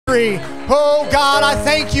Oh God, I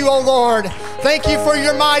thank you, oh Lord. Thank you for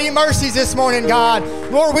your mighty mercies this morning, God.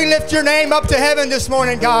 Lord, we lift your name up to heaven this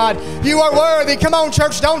morning, God. You are worthy. Come on,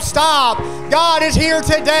 church, don't stop. God is here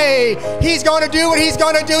today. He's going to do what he's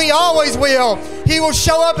going to do. He always will. He will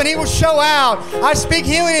show up and he will show out. I speak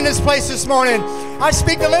healing in this place this morning. I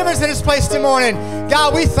speak deliverance in this place this morning.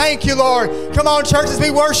 God, we thank you, Lord. Come on, church, as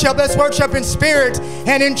we worship, let's worship in spirit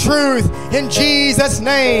and in truth. In Jesus'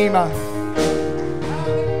 name.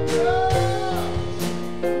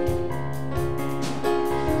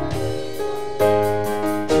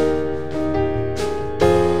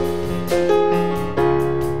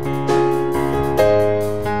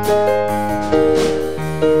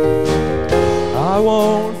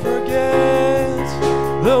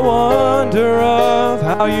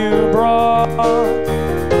 How you brought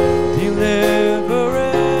deliverance,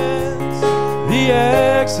 the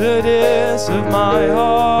exodus of my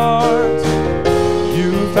heart.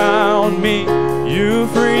 You found me, you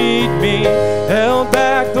freed me, held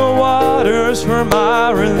back the waters for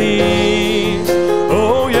my release.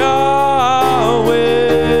 Oh Yahweh,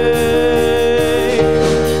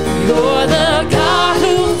 you're the God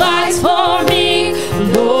who fights for me,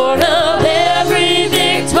 Lord of every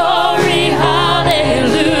victory.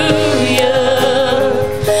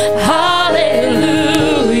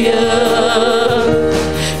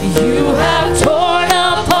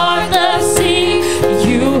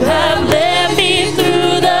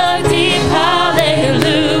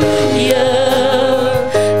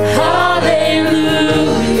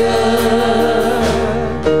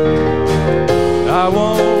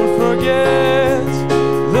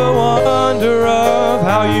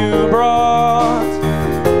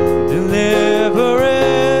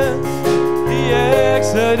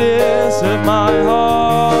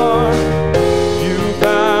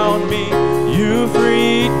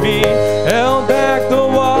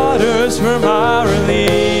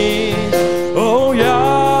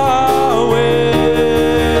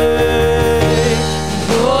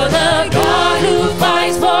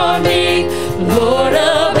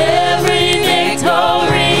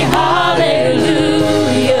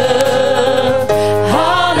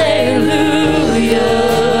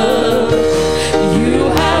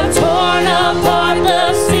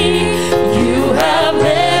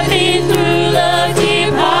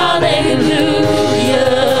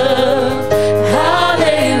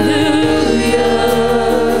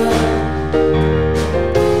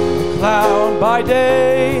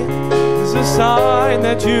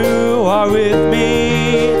 that you are with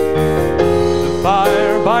me. The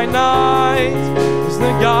fire by night is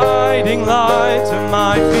the guiding light to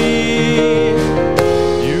my feet.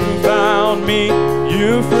 You found me,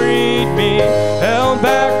 you freed me, held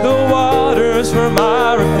back the waters for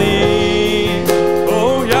my relief.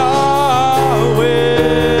 Oh Yahweh,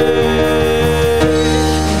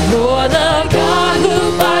 you're the God who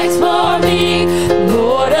fights for me,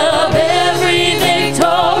 Lord of every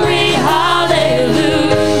victory. Hallelujah,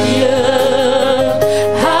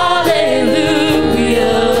 hallelujah.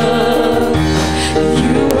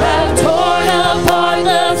 You have torn apart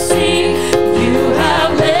the sea, you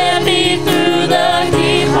have led me through the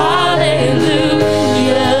deep. Hallelujah,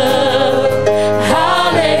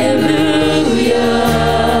 hallelujah.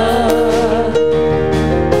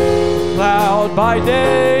 cloud by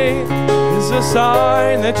day is a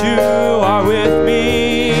sign that you are with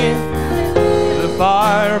me. The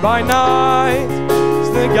fire by night is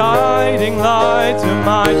the guiding light to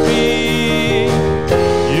my feet.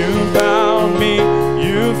 You found me,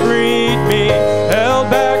 you freed me, held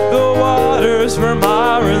back the waters for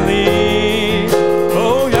my relief.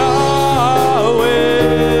 Oh Yahweh,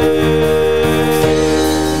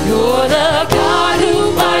 You're the God who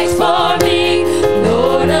fights for me,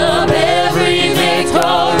 Lord of every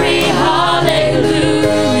victory. Hallelujah,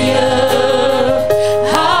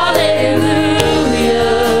 hallelujah.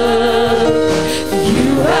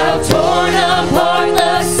 You have torn apart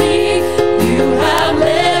the sea, you have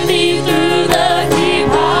led me through the deep.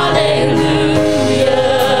 Hallelujah,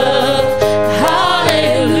 hallelujah.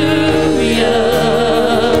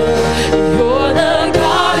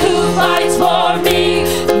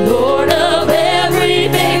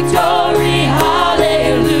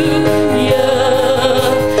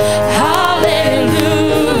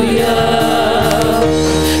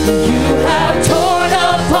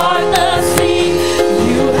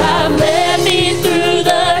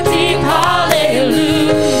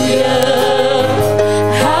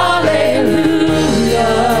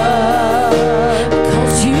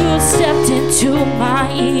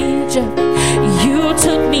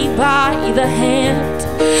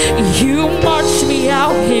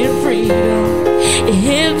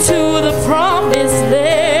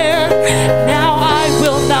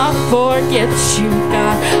 forget you,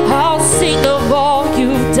 God. I'll sing of all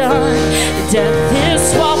you've done. Death is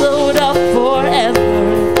swallowed up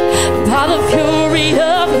forever by the fury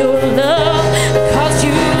of your love. 'Cause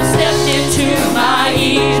you stepped into my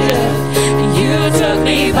Egypt. You took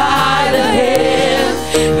me by the hand.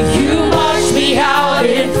 You marched me out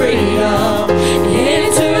in freedom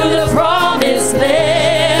into the promised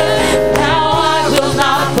land. Now I will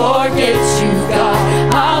not forget you, God.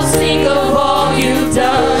 I'll sing of all you've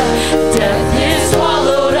done. Death is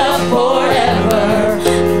swallowed up forever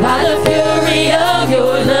by the fury of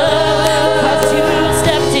your love. 'Cause you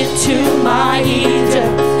stepped into my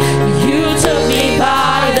Egypt. You took me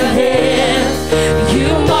by the hand. You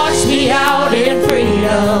marched me out in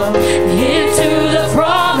freedom into the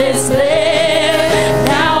promised land.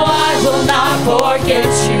 Now I will not forget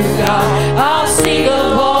you, God. I'll sing of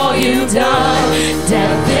all you've done.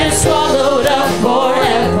 Death is swallowed up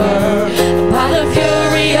forever by the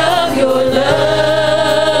fury of your love.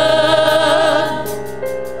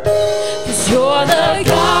 'Cause you're the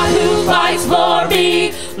God who fights for me,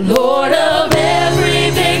 Lord of every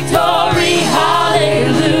victory.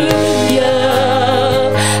 Hallelujah,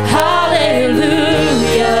 hallelujah.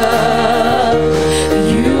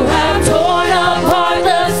 You have torn apart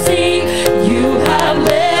the sea. You have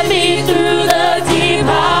led me through the deep.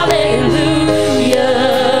 Hallelujah,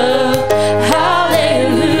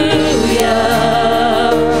 hallelujah.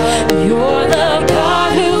 You're the God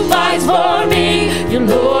who fights for me. You're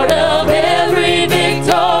Lord of every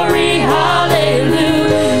victory.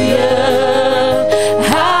 Hallelujah,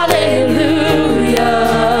 hallelujah.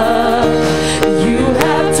 You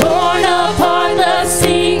have torn apart the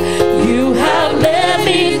sea. You have led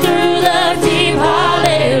me through the deep.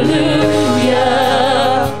 Hallelujah,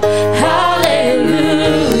 hallelujah.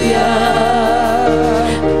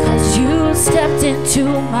 'Cause you stepped into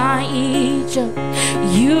my Egypt.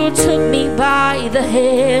 You took me by the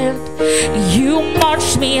hand. You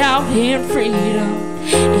marched me out in freedom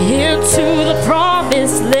into the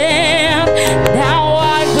promised land. Now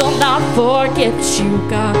I will not forget you,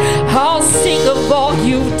 God. I'll sing of all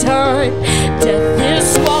you've done. Death is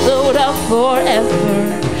swallowed up forever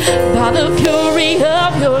by the fury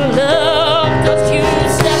of your love. 'Cause you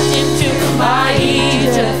stepped into my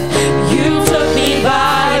Egypt. You took me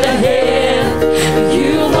by the hand.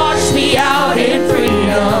 You marched me out in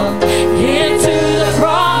freedom into the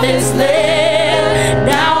promised land.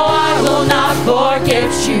 Now I will not forget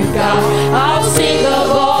you, God. I'll sing of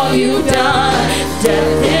all you've done.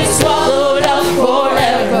 Death is swallowed up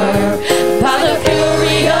forever by the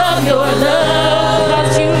fury of your love.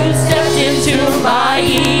 'Cause you stepped into my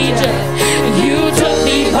Egypt. You took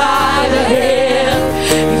me by the hand.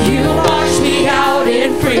 You marched me out in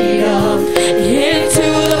freedom into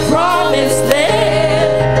the promised land.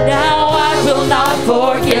 Now I will not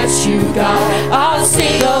forget you, God. I'll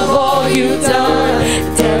sing of all you've done.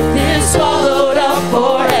 Death is swallowed up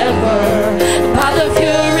forever by the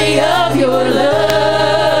fury of your love.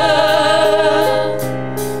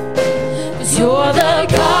 'Cause you're the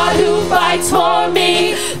God who fights for me,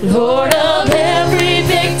 Lord of every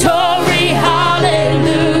victory.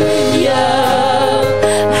 Hallelujah,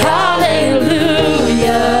 hallelujah.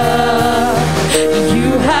 You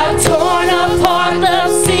have torn apart the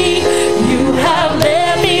sea. You have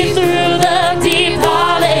led me through the deep.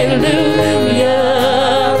 Hallelujah,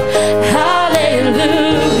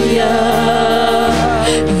 hallelujah.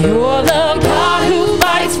 You're the God who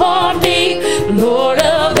fights for me, Lord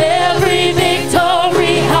of every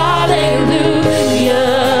victory. Hallelujah,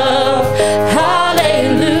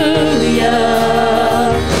 hallelujah.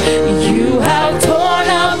 You have torn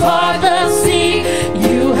apart the sea.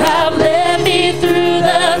 You have led me through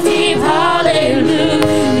the deep.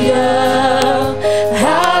 Hallelujah,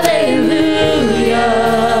 hallelujah.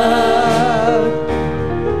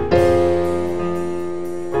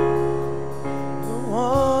 The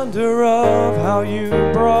wonder of how you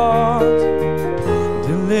brought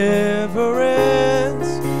deliverance,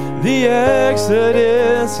 the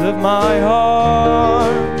exodus of my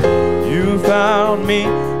heart. You found me,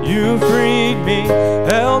 you freed me,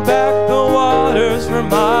 held back the waters for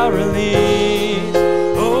my release.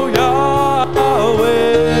 Oh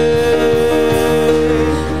Yahweh,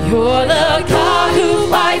 You're the God who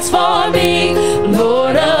fights for me,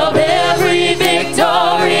 Lord of every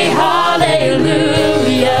victory.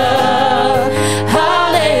 Hallelujah,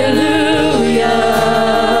 hallelujah.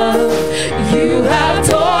 You have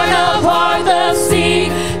torn apart the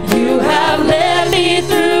sea. You have led me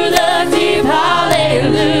through the deep.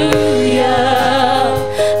 Hallelujah,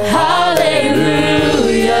 hallelujah.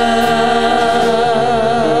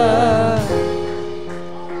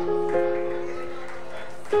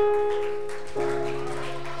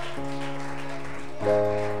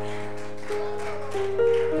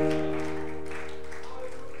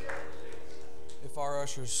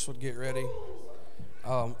 get ready.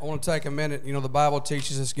 I want to take a minute. You know, the Bible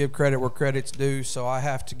teaches us give credit where credit's due, so I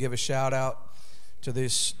have to give a shout out to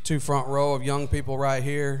this two front row of young people right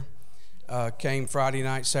here. Came Friday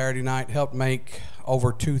night, Saturday night, helped make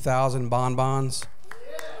over 2,000 bonbons.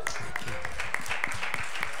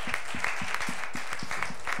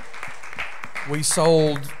 We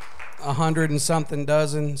sold 100 and something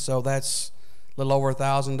dozen, so that's a little over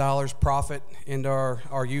 $1,000 profit into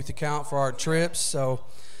our youth account for our trips. So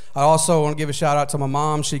I also want to give a shout out to my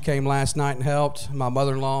mom. She came last night and helped. My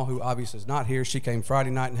mother-in-law, who obviously is not here, she came Friday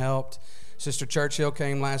night and helped. Sister Churchill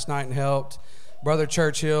came last night and helped. Brother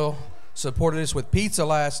Churchill supported us with pizza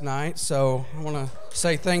last night, so I want to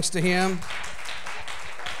say thanks to him.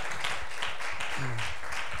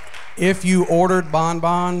 If you ordered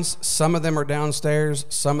bonbons, some of them are downstairs.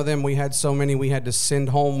 Some of them we had so many we had to send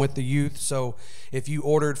home with the youth. So if you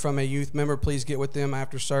ordered from a youth member, please get with them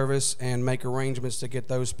after service and make arrangements to get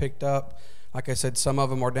those picked up. Like I said, some of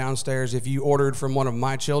them are downstairs. If you ordered from one of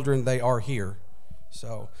my children, they are here.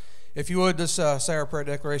 So if you would, just say our prayer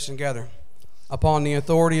declaration together. Upon the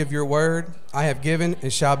authority of your word, I have given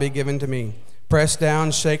and shall be given to me. Pressed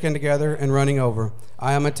down, shaken together, and running over.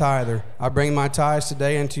 I am a tither. I bring my tithes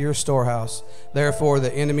today into your storehouse. Therefore,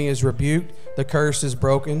 the enemy is rebuked. The curse is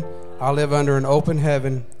broken. I live under an open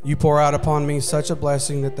heaven. You pour out upon me such a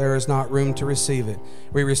blessing that there is not room to receive it.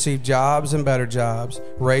 We receive jobs and better jobs,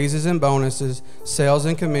 raises and bonuses, sales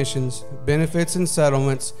and commissions, benefits and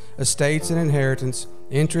settlements, estates and inheritance,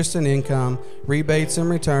 interest and income, rebates and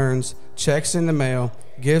returns, checks in the mail,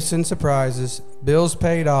 gifts and surprises, bills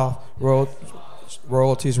paid off,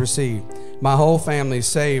 royalties received. My whole family is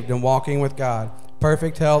saved and walking with God.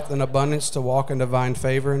 Perfect health and abundance to walk in divine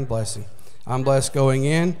favor and blessing. I'm blessed going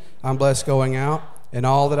in, I'm blessed going out, and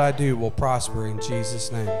all that I do will prosper in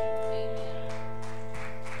Jesus' name.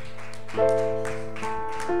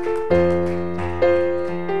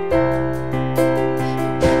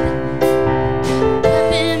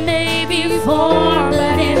 Weapon may be formed,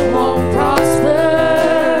 but it won't prosper.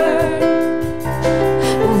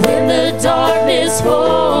 When the darkness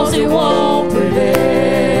falls, it won't prevail.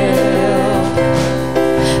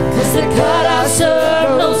 'Cause the God I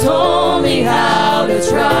serve knows only how to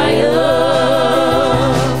triumph.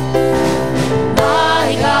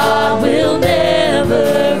 My God will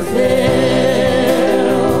never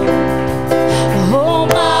fail. Oh,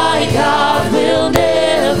 my God will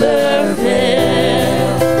never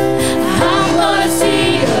fail. I'm gonna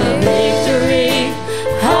see a victory.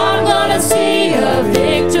 I'm gonna see a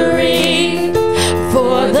victory.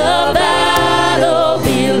 For the battle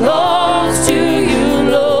belongs to you,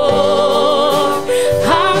 Lord.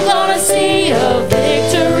 I'm gonna see a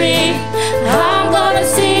victory. I'm gonna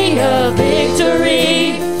see a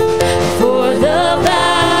victory. For the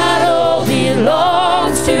battle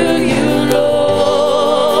belongs to you,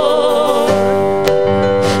 Lord.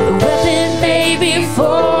 The weapon may be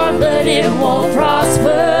formed, but it won't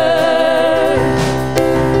prosper.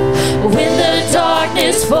 When the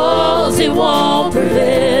darkness falls, it won't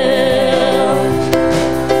prevail.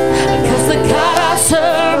 'Cause the God I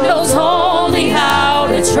serve knows only how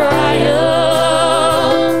to triumph.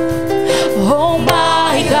 Oh,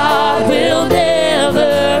 my God will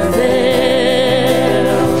never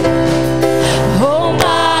fail. Oh,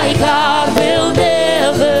 my God will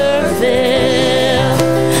never fail.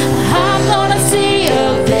 I'm gonna see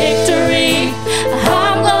a victory.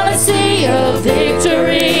 I'm gonna see a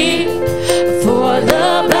victory. For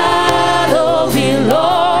the battle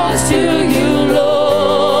belongs to you,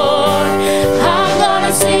 Lord. I'm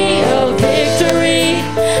gonna see a victory.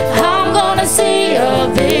 I'm gonna see a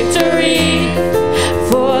victory.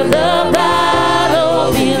 For the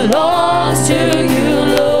battle belongs to you,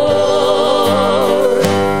 Lord.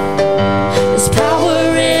 There's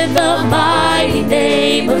power in the mighty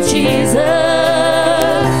name of Jesus.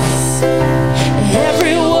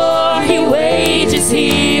 Every war he wages,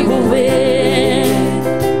 he will win.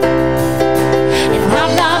 And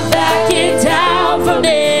I'm not backing down from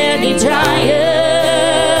any giant.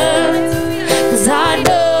 'Cause I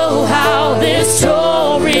know how this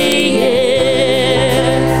story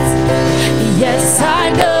ends. Yes, I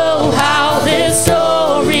know how this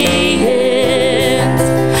story ends.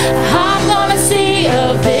 I'm gonna see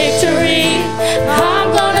a victory.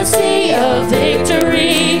 I'm gonna see a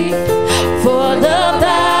victory. For the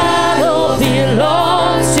battle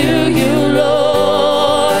belongs to you,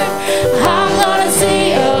 Lord. I'm gonna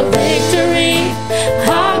see a victory.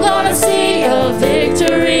 I'm gonna see a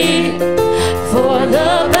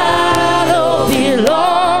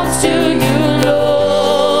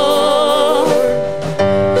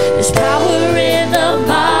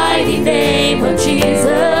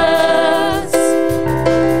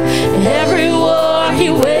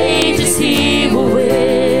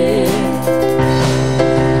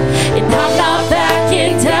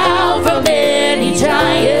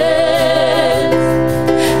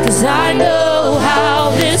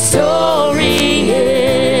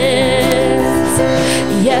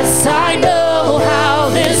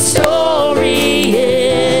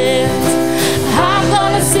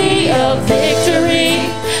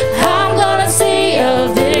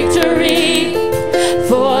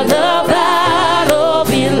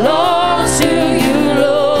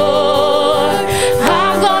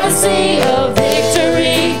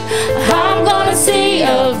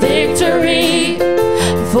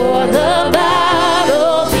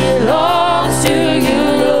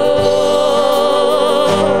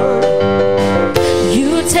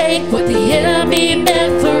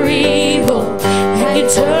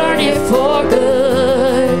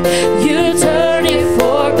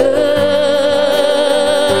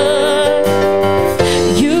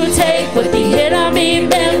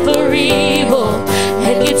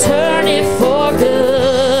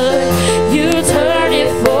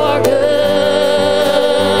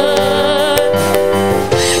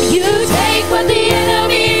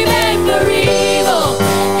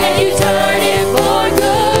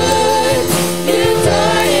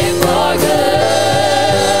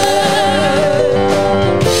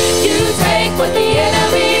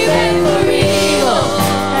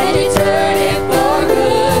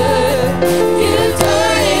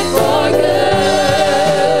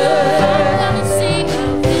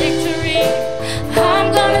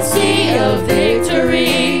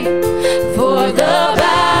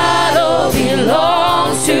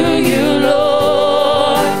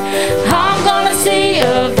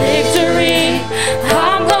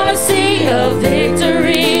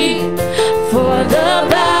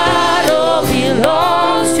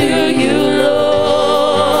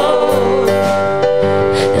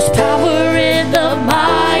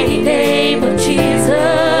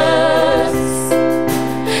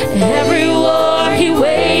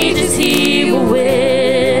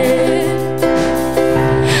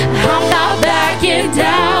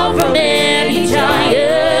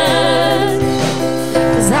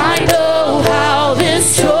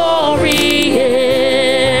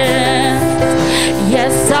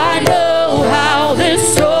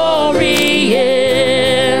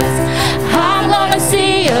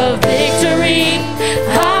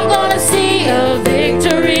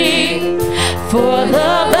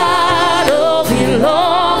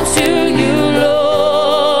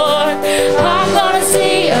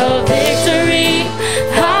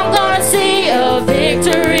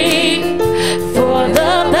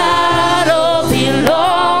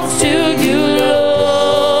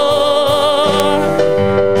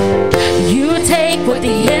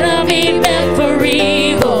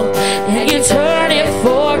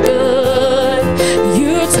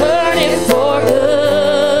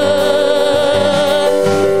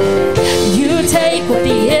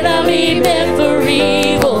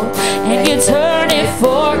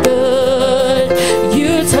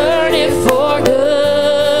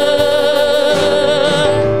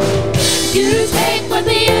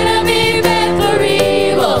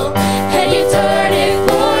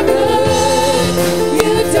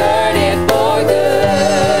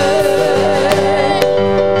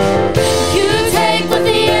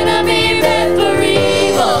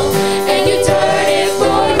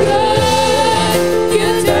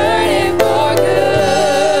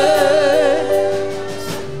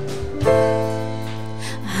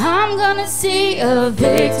gonna see a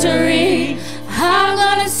victory. I'm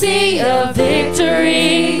gonna see a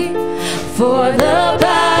victory. For the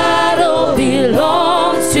battle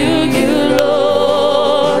belongs to you,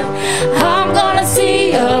 Lord. I'm gonna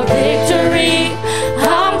see a victory.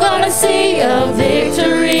 I'm gonna see a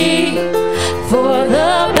victory. For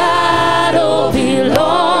the battle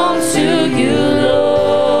belongs to you,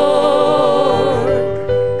 Lord.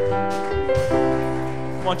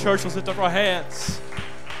 Come on, church, let's lift up our hands.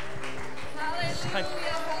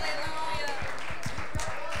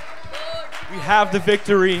 We have the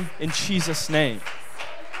victory in Jesus' name.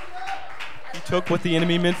 He took what the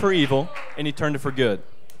enemy meant for evil and he turned it for good.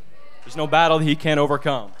 There's no battle that he can't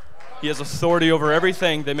overcome. He has authority over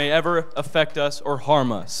everything that may ever affect us or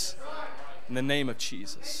harm us. In the name of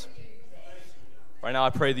Jesus. Right now I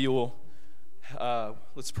pray that you will,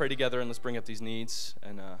 let's pray together and let's bring up these needs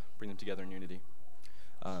and bring them together in unity.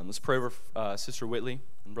 Let's pray over Sister Whitley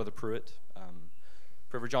and Brother Pruitt.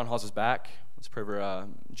 Pray for John Hawes' back. Let's pray for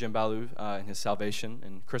Jim Balu and his salvation,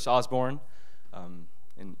 and Chris Osborne and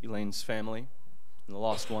Elaine's family and the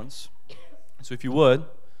lost ones. So if you would,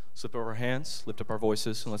 slip up our hands, lift up our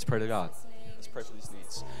voices, and let's pray to God. Let's pray for these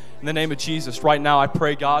needs. In the name of Jesus, right now I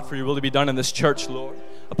pray, God, for your will to be done in this church, Lord,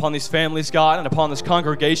 upon these families, God, and upon this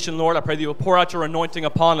congregation, Lord. I pray that you will pour out your anointing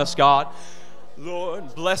upon us, God.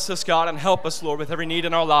 Lord, bless us, God, and help us, Lord, with every need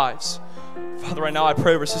in our lives. Father, right now I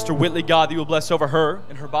pray over Sister Whitley, God, that you will bless over her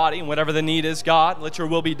and her body and whatever the need is, God. Let your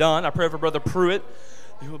will be done. I pray for Brother Pruitt,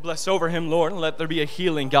 that you will bless over him, Lord, and let there be a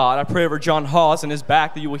healing, God. I pray over John Hawes and his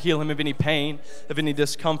back, that you will heal him of any pain, of any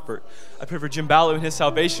discomfort. I pray for Jim Balu and his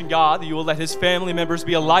salvation, God, that you will let his family members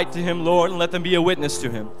be a light to him, Lord, and let them be a witness to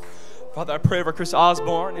him. Father, I pray over Chris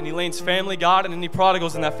Osborne and Elaine's family, God, and any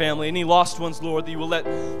prodigals in that family, any lost ones, Lord, that you will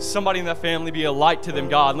let somebody in that family be a light to them,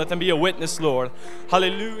 God, and let them be a witness, Lord.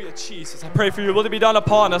 Hallelujah, Jesus. I pray for your will to be done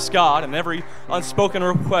upon us, God, and every unspoken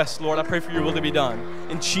request, Lord, I pray for your will to be done.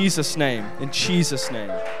 In Jesus' name, in Jesus'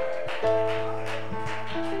 name.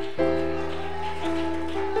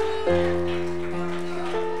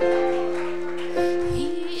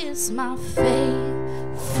 He is my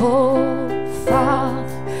faithful Father,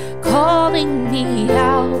 calling me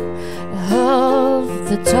out of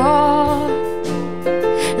the dark,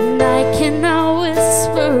 and I cannot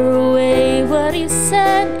whisper away what he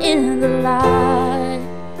said in the light.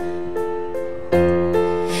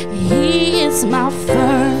 He is my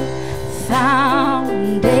firm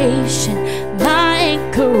foundation, my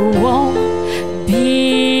anchor won't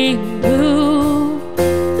be moved.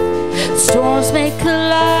 Storms may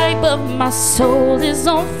collide, but my soul is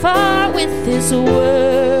on fire with his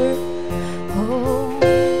word.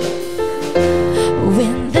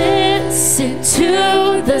 When listen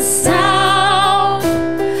to the sound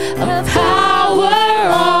of power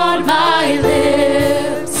on my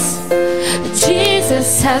lips,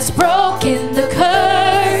 Jesus has broken the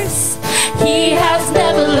curse. He has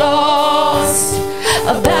never lost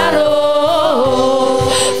a battle.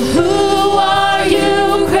 Who are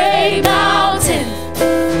you, great mountain,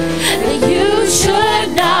 that you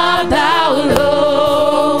should not bow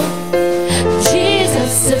low?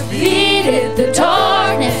 Jesus defeated the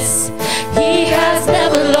darkness. He has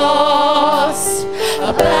never lost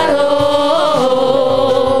a battle,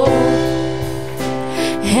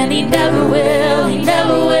 and he never will, he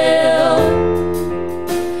never will,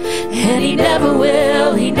 and he never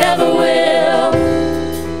will, he never will,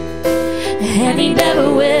 and he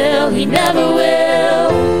never will, he never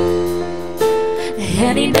will,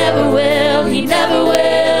 and he never will, he never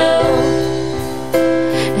will,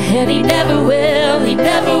 and he never will, he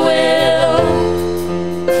never will,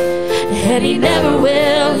 and he never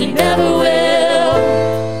will, he never will,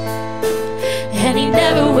 and he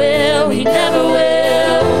never will, he never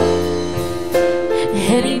will,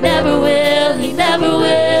 and he never will, he never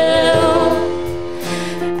will.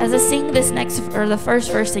 As I sing this the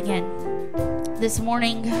first verse again, this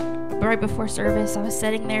morning, right before service, I was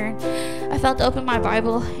sitting there and I felt to open my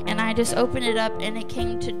Bible, and I just opened it up and it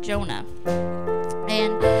came to Jonah.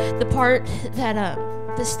 And the part that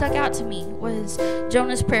stuck out to me was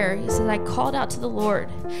Jonah's prayer. He says, I called out to the Lord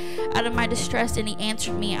out of my distress, and he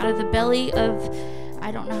answered me. Out of the belly of,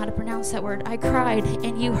 I don't know how to pronounce that word, I cried,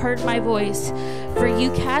 and you heard my voice. For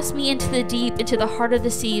you cast me into the deep, into the heart of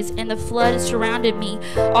the seas, and the flood surrounded me.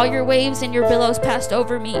 All your waves and your billows passed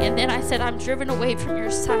over me. And then I said, I'm driven away from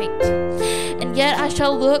your sight. And yet I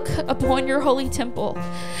shall look upon your holy temple.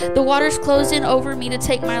 The waters closed in over me to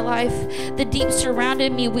take my life. The deep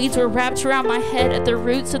surrounded me. Weeds were wrapped around my head at the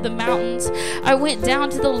roots of the mountains. I went down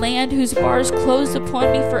to the land whose bars closed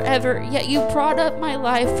upon me forever. Yet you brought up my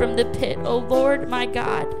life from the pit, O Lord my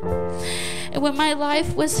God. And when my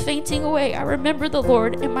life was fainting away, I remembered the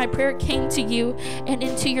Lord, and my prayer came to you and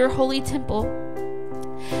into your holy temple.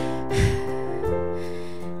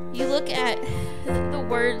 You look at the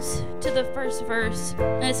words to the first verse,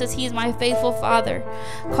 and it says, He is my faithful Father,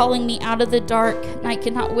 calling me out of the dark, and I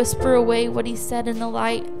cannot whisper away what He said in the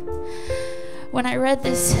light. When I read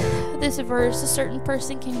this verse, a certain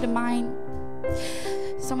person came to mind.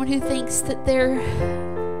 Someone who thinks that they've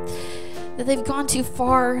gone too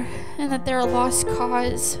far and that they're a lost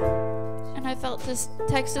cause. And I felt to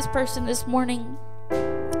text this person this morning.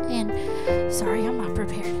 And sorry, I'm not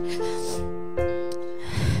prepared.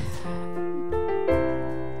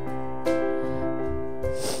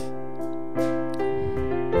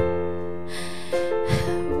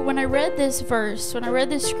 When I read this verse, when I read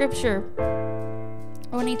this scripture,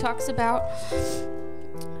 when he talks about,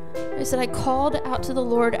 I said, I called out to the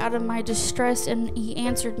Lord out of my distress, and He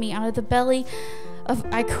answered me. Out of the belly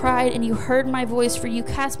I cried, and You heard my voice. For You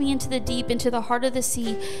cast me into the deep, into the heart of the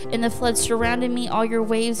sea, and the flood surrounded me. All Your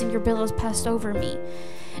waves and Your billows passed over me.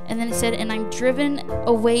 And then it said, and I'm driven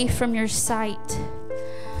away from Your sight.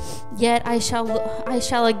 Yet I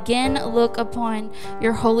shall again look upon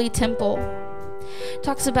Your holy temple. It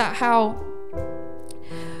talks about how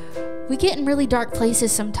we get in really dark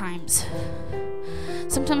places sometimes.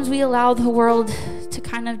 Sometimes we allow the world to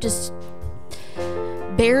kind of just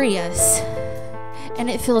bury us, and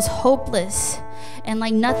it feels hopeless and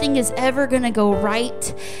like nothing is ever going to go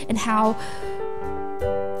right, and how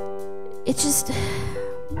it just,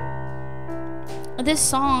 this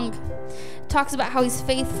song talks about how He's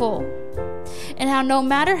faithful and how no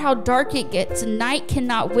matter how dark it gets, night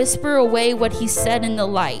cannot whisper away what He said in the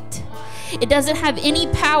light. It doesn't have any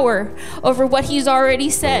power over what He's already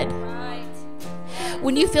said.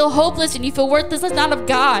 When you feel hopeless and you feel worthless, that's not of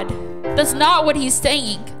God. That's not what He's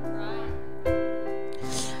saying.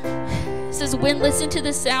 It says, when listen to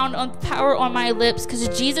the sound of power on my lips, because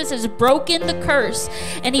Jesus has broken the curse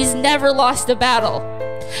and He's never lost a battle.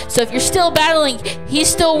 So if you're still battling, He's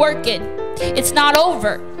still working. It's not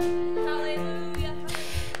over. Hallelujah.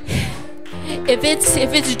 If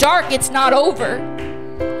it's dark, it's not over.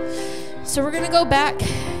 So we're going to go back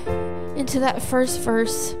into that first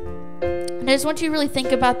verse. And I just want you to really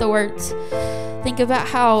think about the words. Think about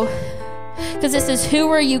how, because it says, who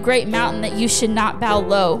are you, great mountain, that you should not bow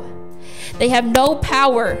low? They have no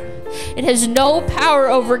power. It has no power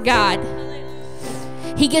over God.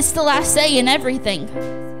 He gets the last say in everything.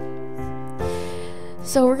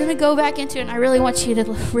 So we're going to go back into it, and I really want you to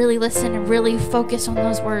really listen and really focus on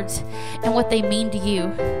those words and what they mean to you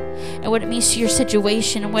and what it means to your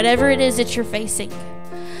situation and whatever it is that you're facing.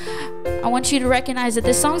 I want you to recognize that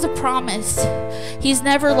this song's a promise. He's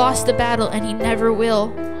never lost a battle, and He never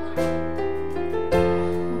will.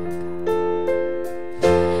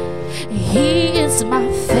 He is my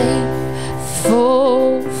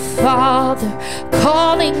faithful Father,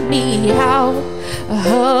 calling me out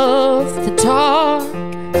of the dark,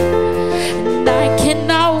 and I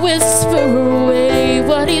cannot whisper away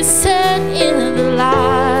what He said in the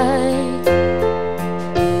light.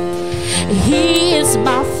 He is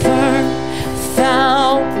my firm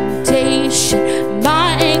foundation,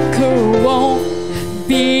 my anchor won't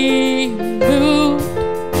be moved.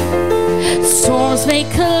 Storms may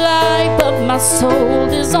collide, but my soul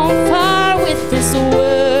is on fire with His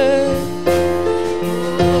word.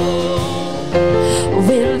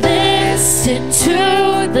 We listen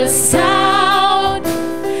to the sound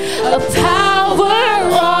of power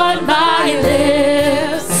on my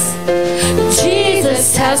lips.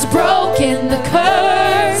 Jesus has broken the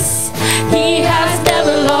curse. He has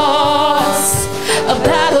never lost a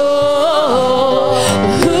battle.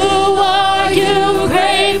 Who are you,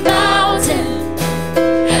 great mountain,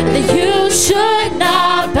 that you should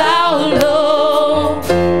not bow low?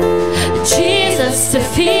 Jesus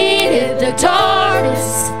defeated the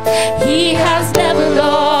darkness. He has never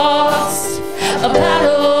lost a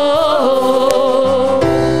battle.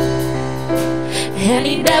 And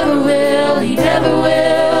He never will, He never will.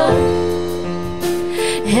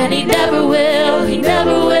 And He never will, He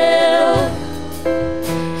never will.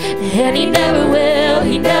 And He never will,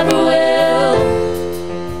 He never will.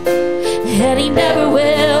 And He never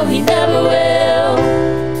will, He never will.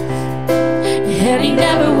 And He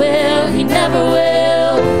never will, He never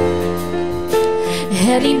will.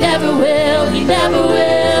 And He never will, He never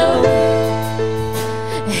will.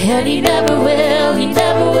 And He never will, He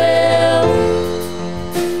never will.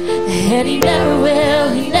 And He never will,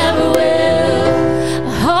 He never will.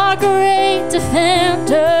 Our great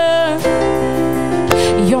defender,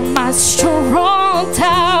 You're my strong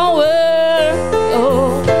tower.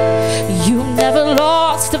 Oh, you never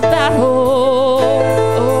lost a battle.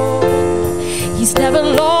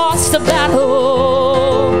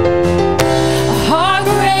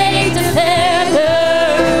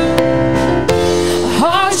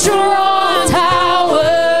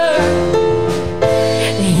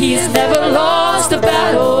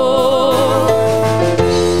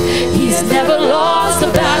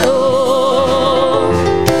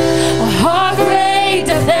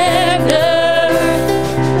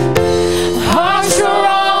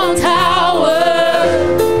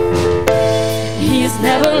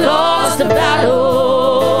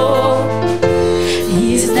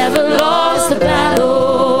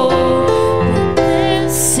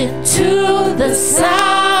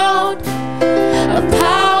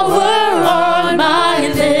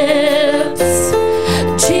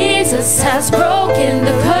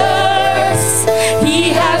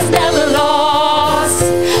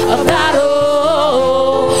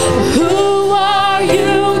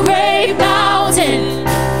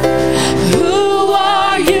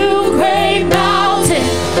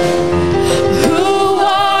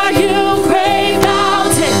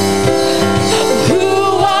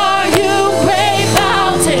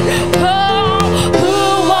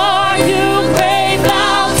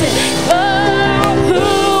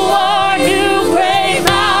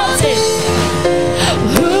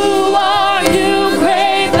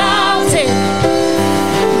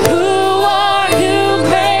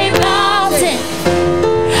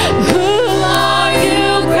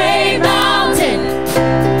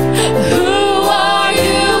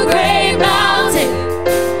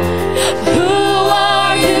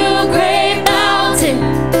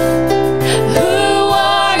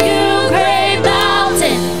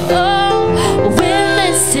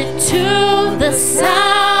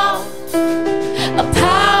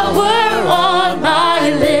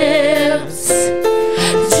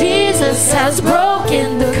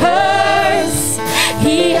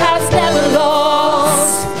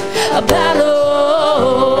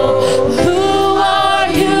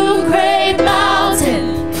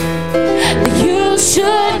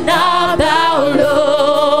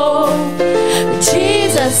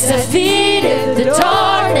 Jesus defeated the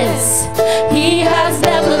darkness. He has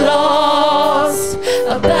never lost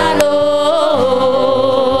a battle.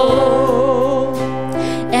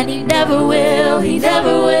 And he never will, he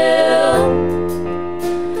never will.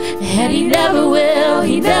 And he never will,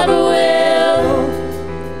 he never will.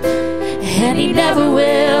 And he never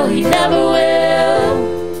will, he never will.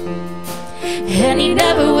 And he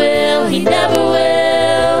never will, he never will.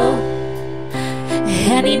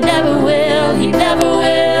 And he never will, he never will.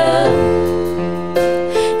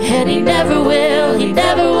 And he never will, he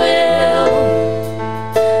never will.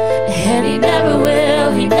 And he never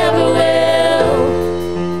will, he never will.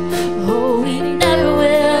 Oh, he never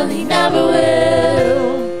will, he never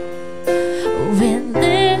will. When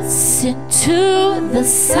listen to the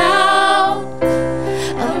sound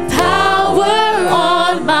of power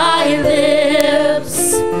on my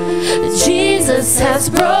lips, Jesus has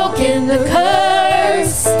broken the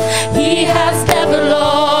curse. He has never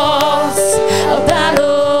lost a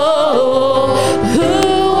battle.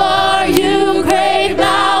 Who are you, great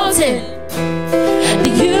mountain?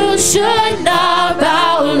 You should not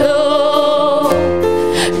bow low.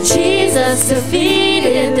 Jesus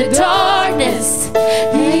defeated the darkness.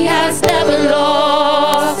 He has never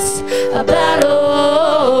lost a battle.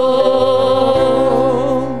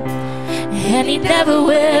 And he never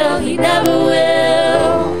will, he never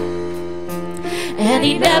will. And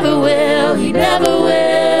he never will, he never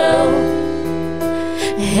will.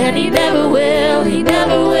 And he never will, he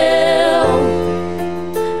never will.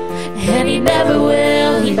 And he never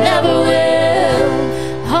will, he never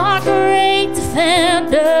will. Our great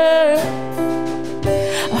defender,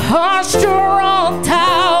 our strong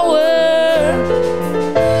tower.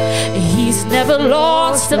 He's never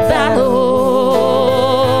lost a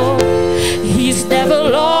battle. He's never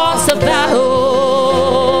lost a battle.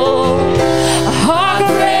 Our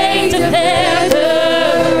great defender,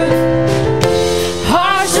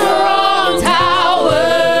 our strong tower.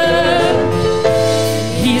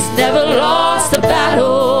 He's never lost a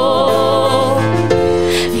battle.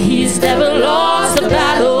 He's never lost a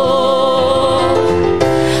battle.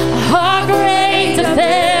 Our great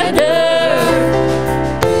defender,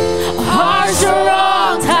 our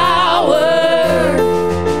strong tower.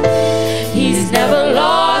 He's never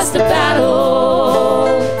lost a battle.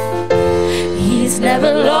 He's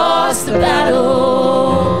never lost a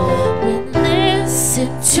battle. When listen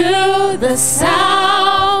to the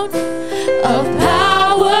sound of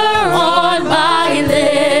power on my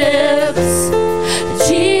lips,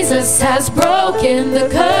 Jesus has broken the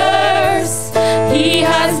curse. He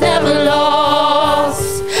has never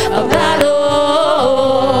lost a battle.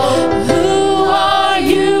 Who are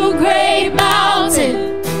you, great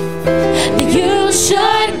mountain? You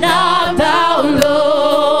should not bow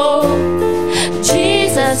low.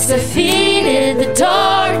 Jesus defeated the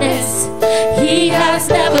darkness. He has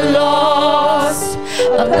never lost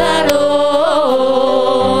a battle.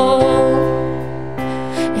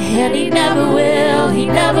 And he never will, he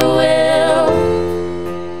never will.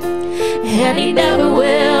 And he never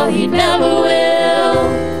will, he never will.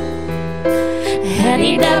 And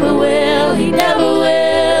he never will, he never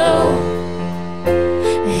will.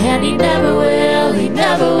 And he never will, he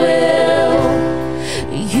never will.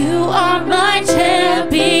 You are my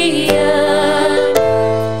champion.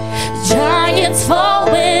 Giants fall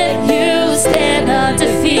when you stand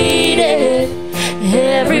undefeated.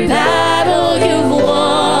 Every battle you've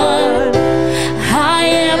won. I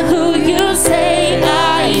am who you say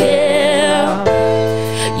I am.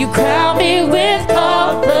 You crown me with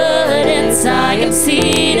confidence. I am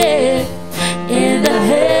seated in the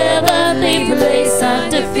heavenly place,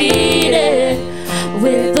 undefeated,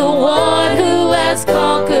 with the one who has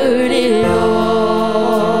conquered it all.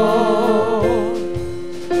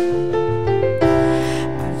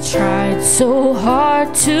 I tried so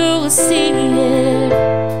hard to see it.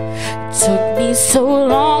 Took me so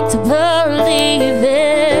long to believe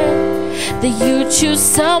it, that you choose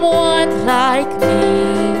someone like me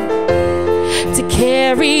to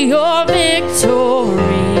carry your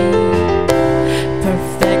victory.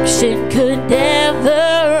 Perfection could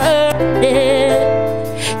never earn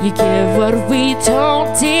it. You give what we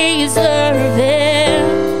don't deserve it.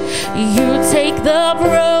 You take the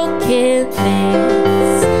broken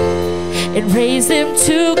things and raise them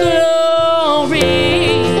to glory.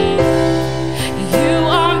 You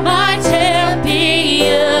are my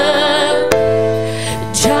champion.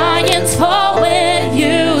 Giants fall when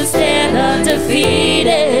you stand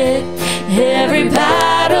undefeated. Every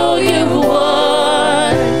battle you've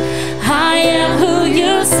won. I am who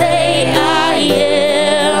you say I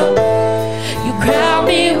am. You crown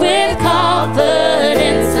me with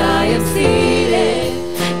confidence. I am seated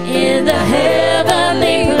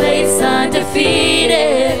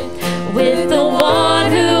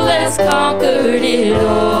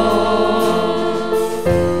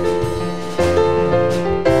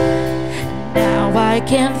I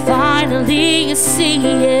can finally see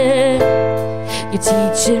it. You're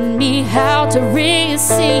teaching me how to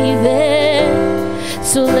receive it.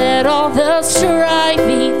 So let all the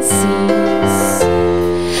striving cease.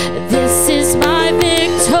 This is my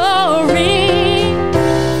victory.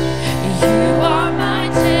 You are my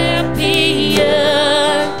champion.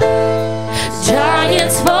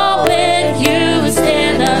 Giants fall when you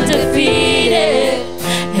stand undefeated.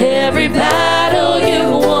 Every battle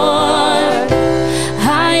you won.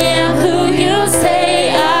 I am who you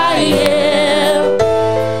say I am.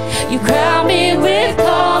 You crown me with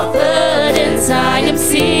confidence. I am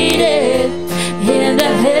seated in the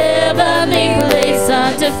heavenly place,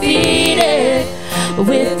 undefeated,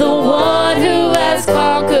 with the one who has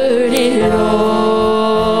conquered it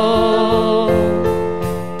all.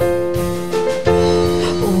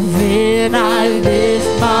 When I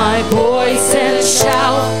lift my voice and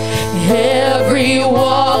shout, every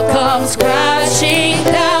wall comes crashing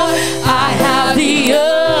down. I have the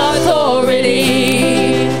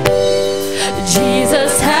authority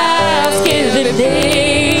Jesus has given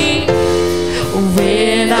me.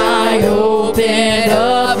 When I open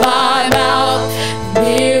up my mouth,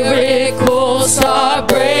 miracles start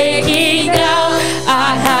breaking down.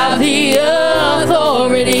 I have the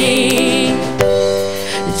authority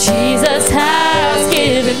Jesus has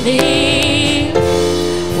given me.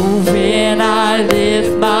 When I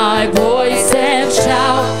lift my voice and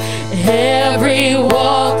shout, every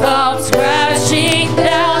wall comes crashing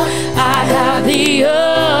down. I have the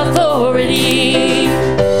authority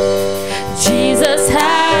Jesus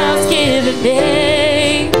has given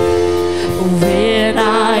me. When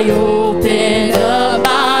I open up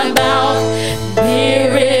my mouth,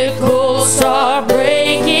 miracles start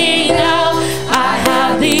breaking down. I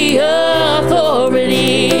have the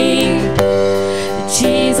authority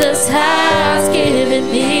Jesus has given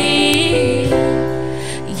me.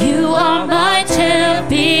 You are my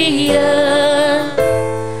champion.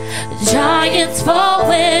 Giants fall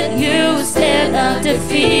when you stand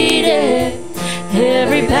undefeated.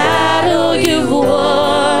 Every battle you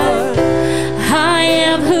won. I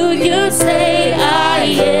am who you say I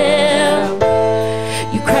am.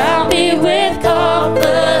 You crown me with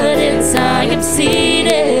confidence. I am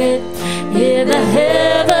seated in the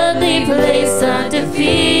heavenly place,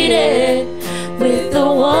 undefeated, with the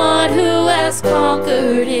one who has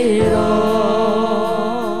conquered it all.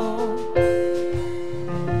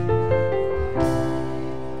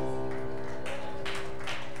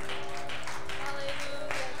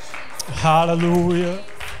 Hallelujah.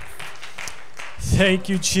 Thank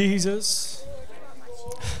you, Jesus.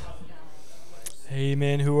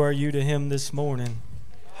 Amen. Who are you to him this morning?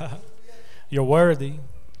 You're worthy.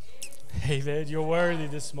 Amen. You're worthy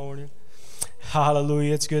this morning.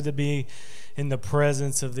 Hallelujah. It's good to be in the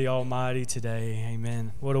presence of the Almighty today.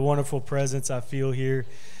 Amen. What a wonderful presence I feel here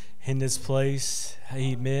in this place.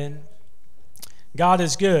 Amen. God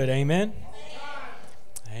is good. Amen.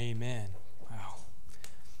 Amen. Wow.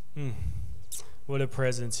 What a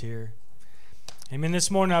presence here. Amen.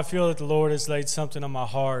 This morning I feel that the Lord has laid something on my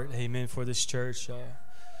heart. Amen. For this church.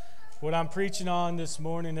 What I'm preaching on this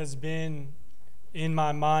morning has been in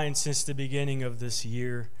my mind since the beginning of this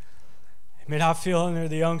year. I mean, I feel under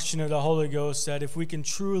the unction of the Holy Ghost that if we can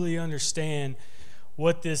truly understand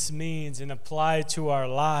what this means and apply it to our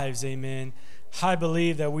lives, amen, I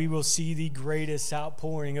believe that we will see the greatest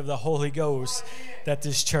outpouring of the Holy Ghost that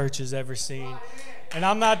this church has ever seen. And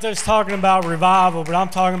I'm not just talking about revival, but I'm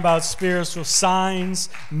talking about spiritual signs,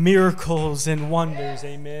 miracles, and wonders,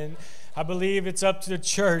 amen. I believe it's up to the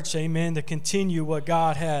church, amen, to continue what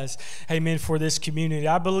God has, amen, for this community.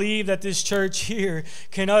 I believe that this church here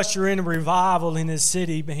can usher in a revival in this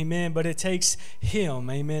city, amen, but it takes Him,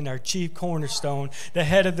 amen, our chief cornerstone, the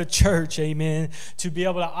head of the church, amen, to be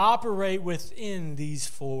able to operate within these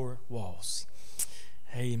four walls.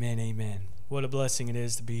 Amen, amen. What a blessing it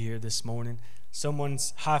is to be here this morning.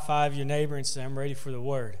 Someone's high-five your neighbor and say, I'm ready for the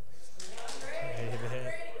word.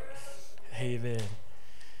 Amen. Amen.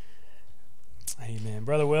 Amen.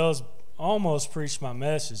 Brother Wells almost preached my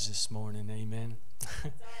message this morning. Amen.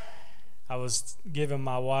 I was giving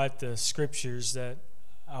my wife the scriptures that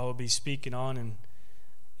I will be speaking on, and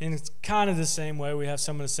it's kind of the same way. We have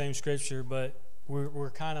some of the same scripture, but we're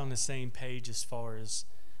kind of on the same page as far as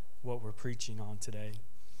what we're preaching on today.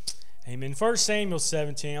 Amen. 1 Samuel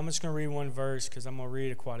 17. I'm just going to read one verse because I'm going to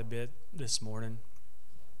read it quite a bit this morning.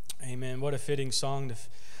 Amen. What a fitting song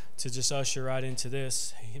to just usher right into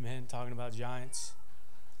this. Amen. Talking about giants.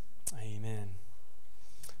 Amen.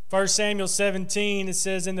 1 Samuel 17, it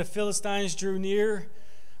says, And the Philistines drew near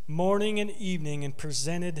morning and evening and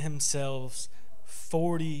presented themselves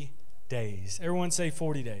 40 days. Everyone say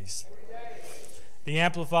 40 days. The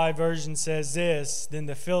Amplified Version says this: Then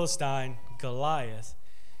the Philistine, Goliath,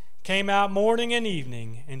 came out morning and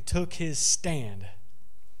evening and took his stand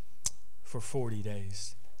for 40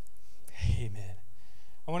 days. Amen.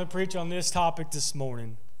 I want to preach on this topic this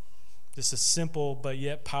morning. Just a simple but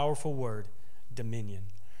yet powerful word: dominion.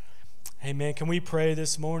 Amen. Can we pray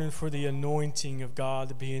this morning for the anointing of God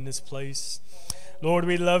to be in this place? Lord,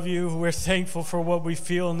 we love you. We're thankful for what we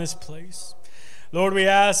feel in this place. Lord, we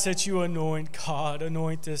ask that you anoint, God,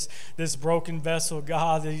 anoint this broken vessel,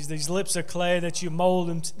 God, these lips of clay, that you mold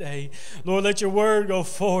them today. Lord, let your word go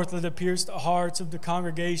forth, let it pierce the hearts of the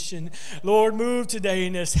congregation. Lord, move today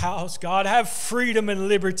in this house, God. Have freedom and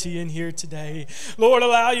liberty in here today. Lord,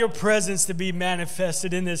 allow your presence to be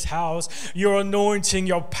manifested in this house, your anointing,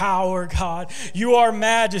 your power, God. You are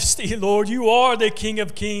majesty, Lord. You are the King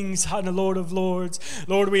of kings and the Lord of lords.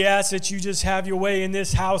 Lord, we ask that you just have your way in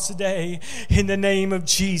this house today, in the name of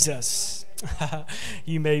Jesus.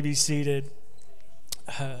 You may be seated.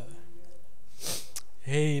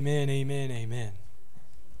 Amen, amen, amen.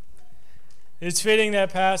 It's fitting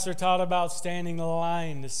that Pastor taught about standing the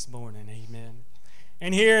line this morning. Amen.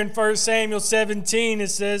 And here in 1 Samuel 17, it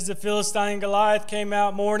says the Philistine Goliath came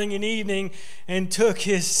out morning and evening and took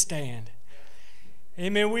his stand.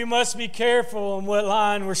 Amen. We must be careful on what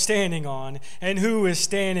line we're standing on and who is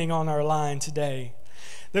standing on our line today.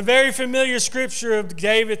 The very familiar scripture of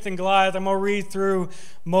David and Goliath, I'm going to read through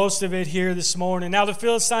most of it here this morning. Now the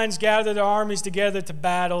Philistines gathered their armies together to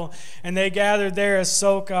battle, and they gathered there at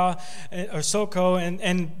Soko,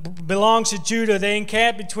 and belongs to Judah. They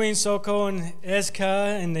encamped between Soko and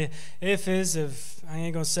Ezekah and the Ephes of, I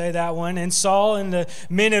ain't going to say that one. And Saul and the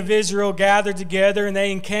men of Israel gathered together, and they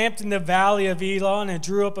encamped in the valley of Elah and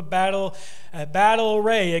drew up a battle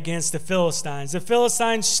array against the Philistines. The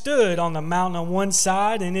Philistines stood on the mountain on one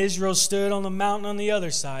side, and Israel stood on the mountain on the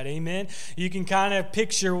other side. Amen. You can kind of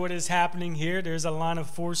picture what is happening here. There's a line of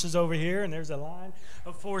forces over here, and there's a line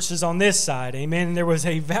of forces on this side. Amen. And there was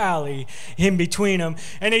a valley in between them.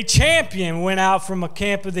 And a champion went out from a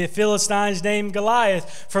camp of the Philistines named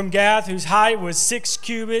Goliath from Gath, whose height was 6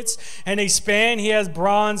 cubits and a span. He has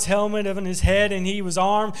bronze helmet on his head, and he was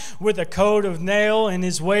armed with a coat of nail, and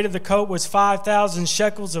his weight of the coat was 5,000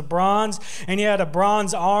 shekels of bronze. And he had a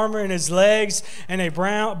bronze armor in his legs and a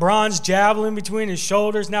bronze javelin between his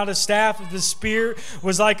shoulders. Now the staff of the spear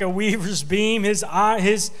was like a weaver's beam. His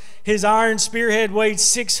iron spearhead weighed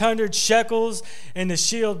 600 shekels, and the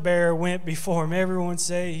shield bearer went before him. Everyone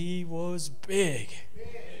say he was big.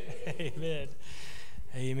 Amen.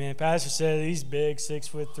 Amen. Pastor said he's big,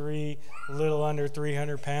 6'3", a little under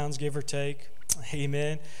 300 pounds, give or take.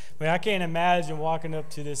 Amen. But I can't imagine walking up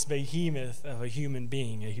to this behemoth of a human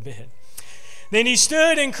being. Amen. Then he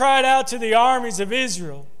stood and cried out to the armies of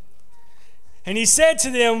Israel. And he said to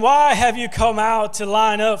them, "Why have you come out to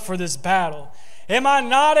line up for this battle? Am I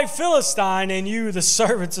not a Philistine, and you the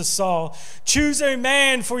servants of Saul? Choose a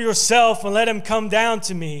man for yourself and let him come down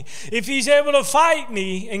to me. If he's able to fight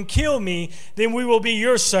me and kill me, then we will be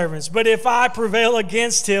your servants. But if I prevail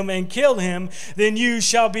against him and kill him, then you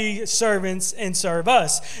shall be servants and serve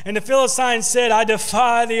us." And the Philistines said, "I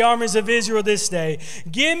defy the armies of Israel this day.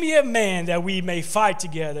 Give me a man that we may fight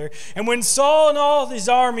together." And when Saul and all his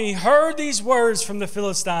army heard these words from the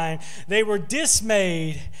Philistine, they were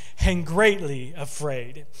dismayed and greatly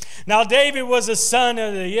afraid. Now David was a son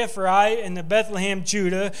of the Ephraite in the Bethlehem,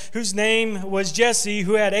 Judah, whose name was Jesse,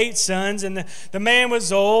 who had 8 sons. And the man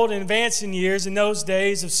was old and advanced in years in those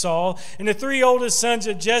days of Saul. And the 3 oldest sons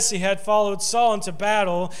of Jesse had followed Saul into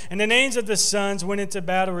battle. And the names of the sons went into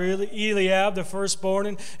battle were Eliab, the firstborn,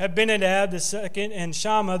 and Abinadab, the second, and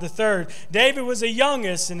Shammah, the third. David was the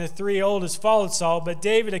youngest, and the 3 oldest followed Saul. But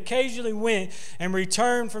David occasionally went and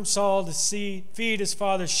returned from Saul to feed his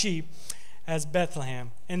father's sheep as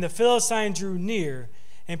Bethlehem. And the Philistine drew near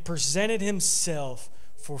and presented himself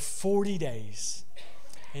for 40 days.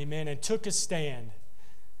 Amen. And took a stand.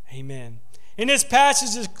 Amen. In this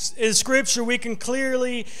passage of Scripture, we can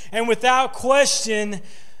clearly and without question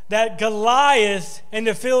that Goliath and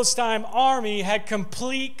the Philistine army had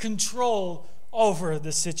complete control over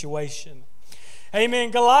the situation.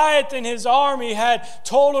 Amen. Goliath and his army had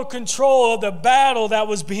total control of the battle that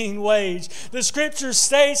was being waged. The scripture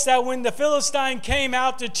states that when the Philistine came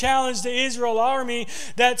out to challenge the Israel army,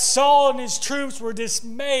 that Saul and his troops were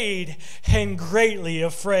dismayed and greatly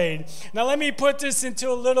afraid. Now let me put this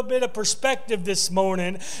into a little bit of perspective this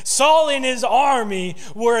morning. Saul and his army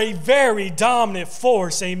were a very dominant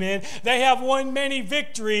force. Amen. They have won many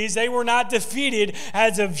victories. They were not defeated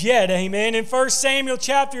as of yet. Amen. In 1 Samuel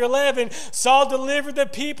chapter 11, Saul delivered the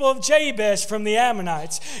people of Jabesh from the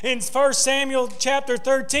Ammonites. In 1 Samuel chapter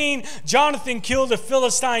 13, Jonathan killed the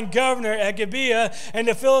Philistine governor at Gibeah, and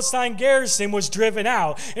the Philistine garrison was driven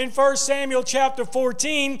out. In 1 Samuel chapter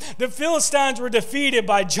 14, the Philistines were defeated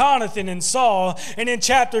by Jonathan and Saul. And in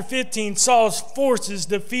chapter 15, Saul's forces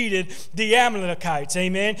defeated the Amalekites.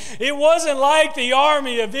 Amen. It wasn't like the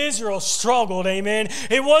army of Israel struggled. Amen.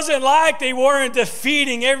 It wasn't like they weren't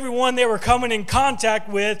defeating everyone they were coming in contact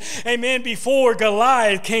with. Amen. Before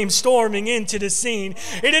Goliath came storming into the scene.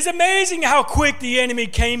 It is amazing how quick the enemy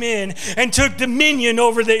came in and took dominion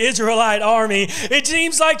over the Israelite army. It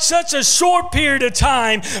seems like such a short period of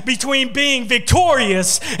time between being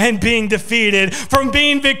victorious and being defeated. From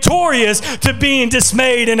being victorious to being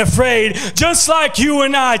dismayed and afraid. Just like you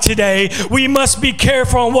and I today, we must be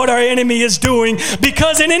careful on what our enemy is doing,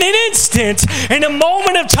 because in an instant, in a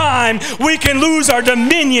moment of time, we can lose our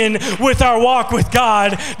dominion with our walk with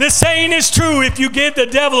God. The saying is true, if you give the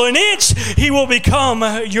devil an inch, he will become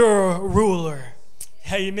your ruler.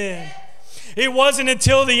 Amen. It wasn't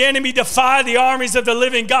until the enemy defied the armies of the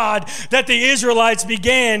living God that the Israelites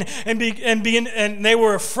began and they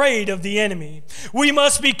were afraid of the enemy. We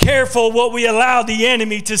must be careful what we allow the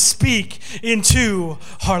enemy to speak into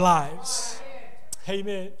our lives.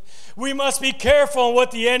 Amen. We must be careful on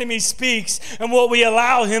what the enemy speaks and what we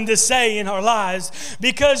allow him to say in our lives,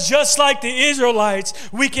 because just like the Israelites,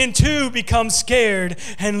 we can too become scared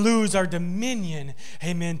and lose our dominion,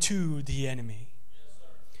 amen, to the enemy.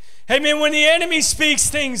 Amen. When the enemy speaks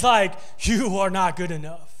things like, you are not good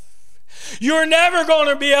enough. You're never going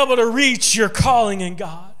to be able to reach your calling in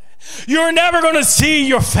God. You're never going to see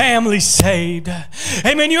your family saved.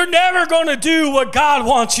 Amen. You're never going to do what God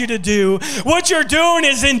wants you to do. What you're doing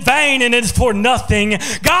is in vain and it's for nothing.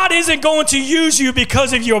 God isn't going to use you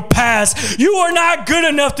because of your past. You are not good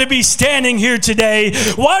enough to be standing here today.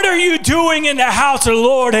 What are you doing in the house of the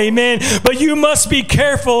Lord? Amen. But you must be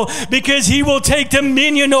careful, because he will take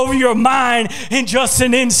dominion over your mind in just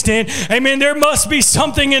an instant. Amen. There must be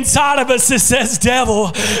something inside of us that says,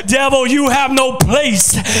 devil, you have no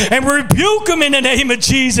place. And rebuke him in the name of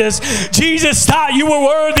Jesus. Jesus thought you were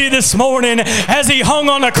worthy this morning as he hung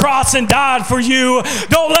on the cross and died for you.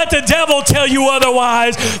 Don't let the devil tell you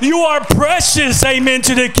otherwise. You are precious, amen,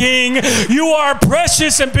 to the King. You are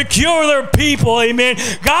precious and peculiar people, amen.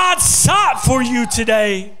 God sought for you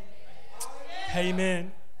today.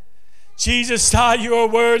 Amen. Jesus thought you are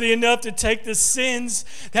worthy enough to take the sins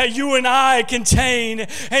that you and I contain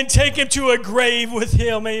and take him to a grave with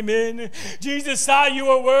him. Amen. Jesus thought you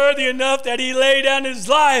were worthy enough that he laid down his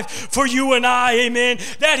life for you and I. Amen.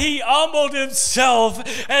 That he humbled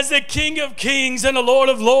himself as the King of Kings and the Lord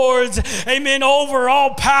of Lords. Amen. Over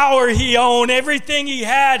all power he owned. Everything he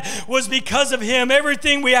had was because of him.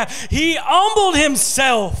 Everything we have. He humbled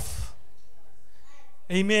himself.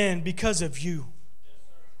 Amen. Because of you.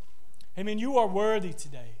 Amen. You are worthy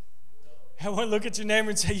today. I want to look at your neighbor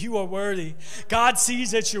and say, you are worthy. God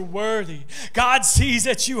sees that you're worthy. God sees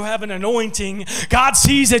that you have an anointing. God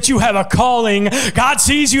sees that you have a calling. God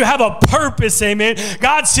sees you have a purpose. Amen.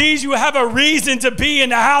 God sees you have a reason to be in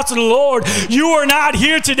the house of the Lord. You are not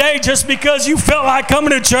here today just because you felt like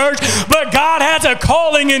coming to church, but God has a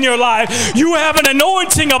calling in your life. You have an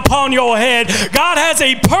anointing upon your head. God has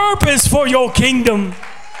a purpose for your kingdom.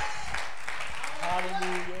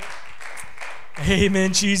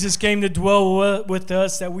 Amen. Jesus came to dwell with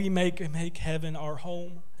us that we make heaven our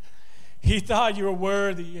home. He thought you were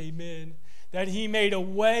worthy, amen, that he made a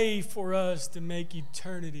way for us to make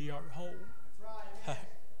eternity our home.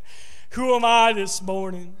 Who am I this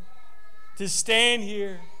morning to stand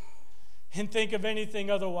here and think of anything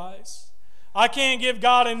otherwise? I can't give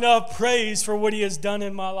God enough praise for what he has done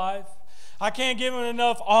in my life. I can't give him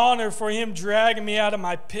enough honor for him dragging me out of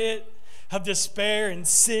my pit of despair and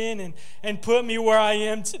sin and put me where I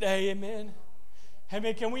am today. Amen.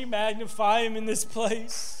 Amen. Can we magnify him in this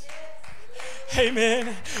place?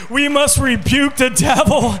 Amen. We must rebuke the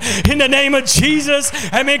devil in the name of Jesus.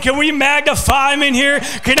 Amen. Can we magnify him in here?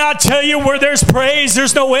 Can I tell you, where there's praise,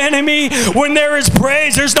 there's no enemy. When there is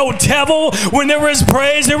praise, there's no devil. When there is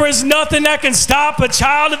praise, there is nothing that can stop a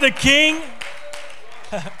child of the King.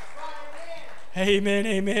 Amen.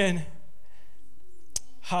 Amen.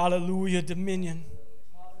 Hallelujah, dominion.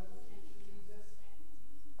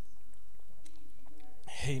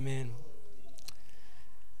 Amen.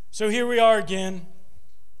 So here we are again,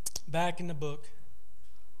 back in the book.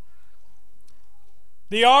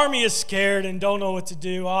 The army is scared and don't know what to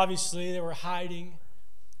do. Obviously, they were hiding.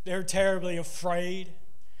 They were terribly afraid.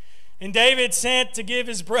 And David sent to give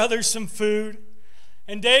his brothers some food.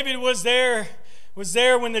 And David was there was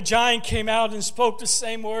there when the giant came out and spoke the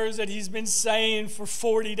same words that he's been saying for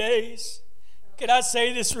 40 days. Can I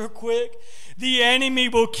say this real quick? The enemy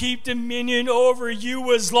will keep dominion over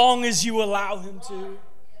you as long as you allow him to.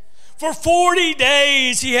 For 40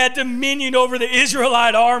 days, he had dominion over the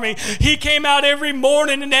Israelite army. He came out every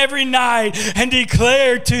morning and every night and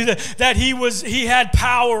declared that he had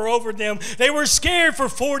power over them. They were scared for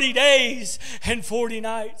 40 days and 40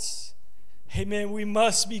 nights. Amen. We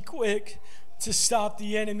must be quick to stop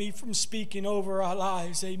the enemy from speaking over our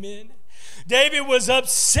lives. Amen. David was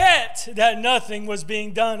upset that nothing was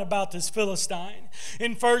being done about this Philistine.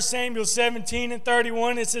 In 1 Samuel 17 and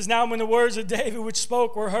 31, it says, "Now when the words of David which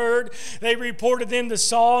spoke were heard, they reported them to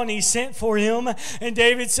Saul, and he sent for him. And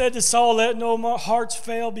David said to Saul, Let no more hearts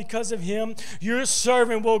fail because of him. Your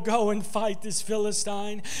servant will go and fight this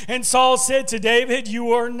Philistine. And Saul said to David,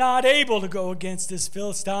 You are not able to go against this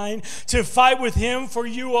Philistine to fight with him, for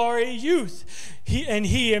you are a youth.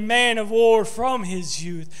 He a man of war from his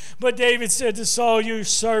youth. But David said to Saul, Your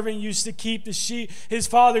servant used to keep his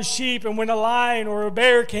father's sheep, and when a lion or a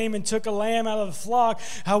bear came and took a lamb out of the flock,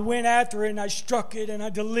 I went after it and I struck it and I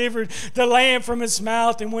delivered the lamb from its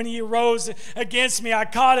mouth. And when he arose against me, I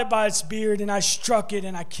caught it by its beard and I struck it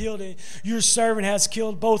and I killed it. Your servant has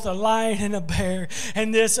killed both a lion and a bear,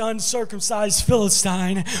 and this uncircumcised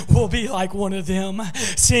Philistine will be like one of them,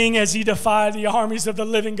 seeing as he defied the armies of the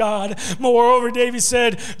living God. Moreover, David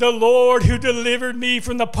said, The Lord who delivered me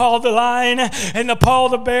from the paw of the lion and the paw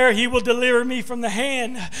of the bear, he will deliver me from the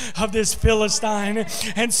hand of this Philistine.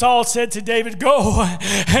 And Saul said to David, Go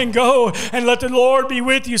and let the Lord be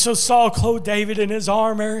with you. So Saul clothed David in his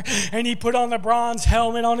armor, and he put on the bronze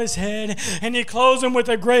helmet on his head, and he clothed him with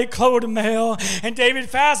a great coat of mail. And David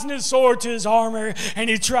fastened his sword to his armor, and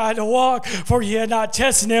he tried to walk, for he had not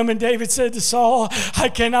tested him. And David said to Saul, I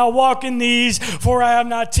cannot walk in these, for I have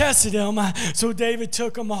not tested him. So David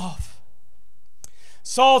took him off.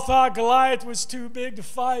 Saul thought Goliath was too big to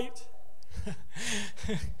fight.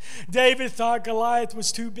 David thought Goliath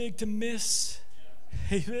was too big to miss.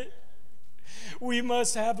 Amen. We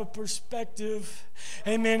must have a perspective,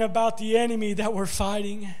 amen, about the enemy that we're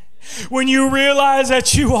fighting. When you realize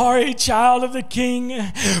that you are a child of the King,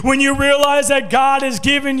 when you realize that God has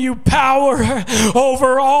given you power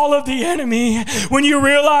over all of the enemy, when you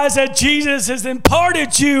realize that Jesus has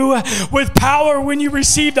imparted you with power when you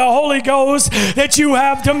receive the Holy Ghost, that you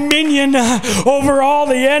have dominion over all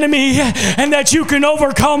the enemy and that you can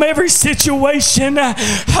overcome every situation.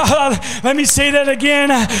 Let me say that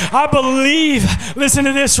again. I believe, listen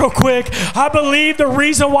to this real quick, I believe the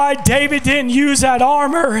reason why David didn't use that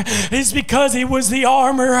armor is because it was the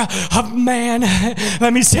armor of man.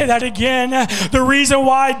 Let me say that again. The reason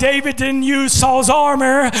why David didn't use Saul's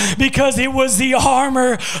armor, because it was the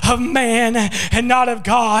armor of man and not of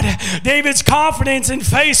God. David's confidence and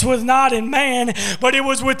faith was not in man, but it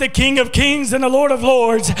was with the King of Kings and the Lord of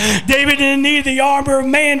Lords. David didn't need the armor of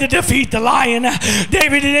man to defeat the lion.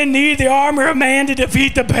 David didn't need the armor of man to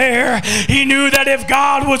defeat the bear. He knew that if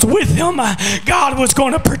God was with him, God was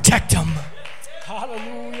going to protect him.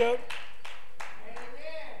 Hallelujah.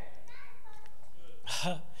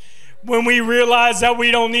 When we realize that we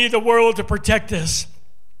don't need the world to protect us,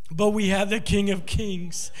 but we have the King of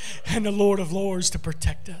Kings and the Lord of Lords to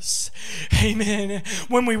protect us. Amen.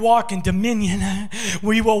 When we walk in dominion,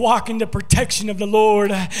 we will walk in the protection of the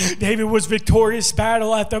Lord. David was victorious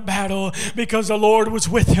battle after battle because the Lord was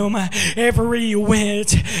with him everywhere he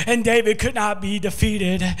went, and David could not be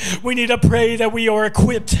defeated. We need to pray that we are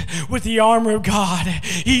equipped with the armor of God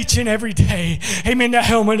each and every day. Amen. The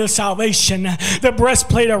helmet of salvation, the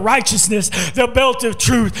breastplate of righteousness, the belt of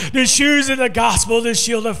truth, the shoes of the gospel, the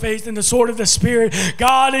shield of faith, and the sword of the Spirit.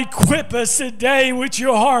 God, equip us today with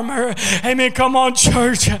your armor. Amen. Come on,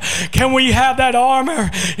 church. Can we have that armor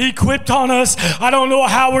equipped on us? I don't know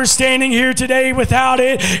how we're standing here today without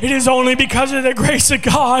it. It is only because of the grace of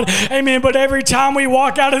God. Amen. But every time we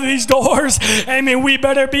walk out of these doors, amen, we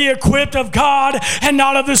better be equipped of God and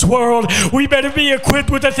not of this world. We better be equipped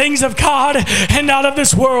with the things of God and not of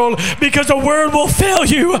this world, because the world will fail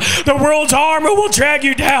you. The world's armor will drag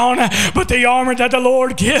you down, but the armor that the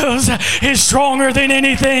Lord gives is stronger than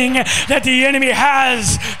anything that the enemy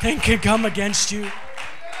has and can come against you.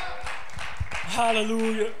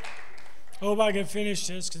 Hallelujah. I hope I can finish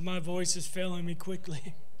this because my voice is failing me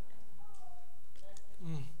quickly.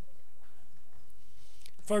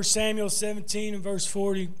 1 Samuel 17 and verse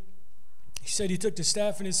 40, he said he took the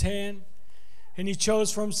staff in his hand and he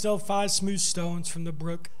chose for himself 5 smooth stones from the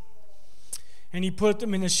brook. And he put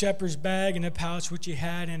them in a shepherd's bag, and a pouch which he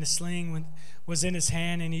had, and a sling was in his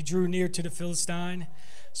hand, and he drew near to the Philistine.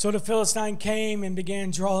 So the Philistine came and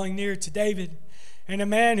began drawing near to David. And a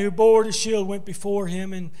man who bore the shield went before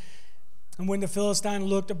him, and when the Philistine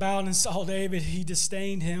looked about and saw David, he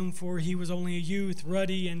disdained him, for he was only a youth,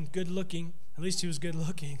 ruddy and good-looking. At least he was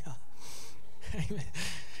good-looking.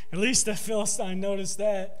 At least the Philistine noticed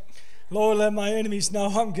that. Lord, let my enemies know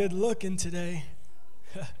I'm good-looking today.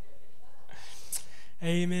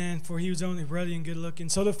 Amen. For he was only ruddy and good-looking.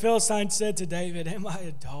 So the Philistine said to David, am I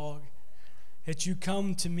a dog that you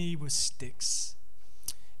come to me with sticks?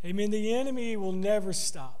 Amen. The enemy will never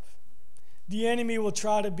stop. The enemy will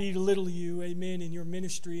try to belittle you, amen, in your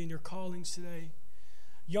ministry and your callings today.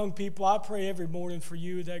 Young people, I pray every morning for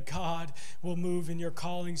you that God will move in your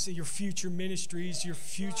callings, in your future ministries, your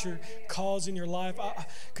future calls in your life.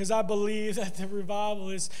 Because I believe that the revival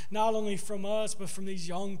is not only from us, but from these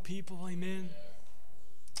young people, amen.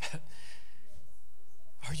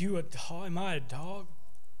 Are you a dog? Am I a dog?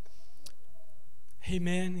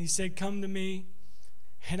 Amen. He said, come to me,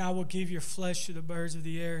 and I will give your flesh to the birds of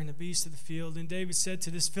the air and the beasts of the field. And David said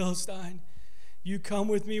to this Philistine, you come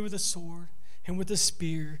with me with a sword and with a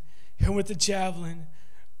spear and with a javelin,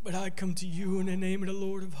 but I come to you in the name of the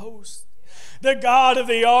Lord of hosts, the God of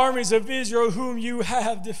the armies of Israel, whom you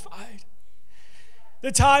have defied.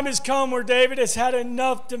 The time has come where David has had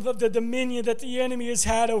enough of the dominion that the enemy has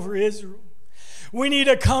had over Israel. We need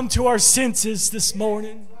to come to our senses this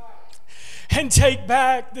morning and take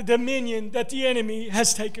back the dominion that the enemy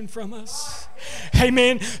has taken from us.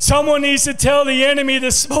 Amen. Someone needs to tell the enemy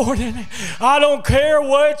this morning, I don't care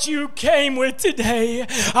what you came with today.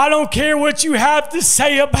 I don't care what you have to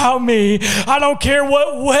say about me. I don't care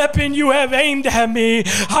what weapon you have aimed at me.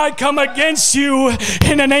 I come against you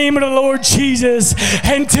in the name of the Lord Jesus.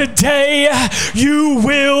 And today you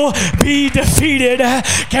will be defeated.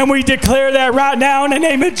 Can we declare that right now in the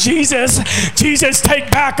name of Jesus? Jesus,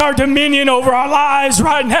 take back our dominion over our lives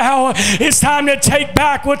right now. It's time to take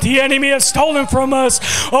back what the enemy has stolen from us.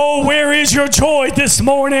 Oh, where is your joy this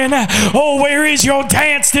morning? Oh, where is your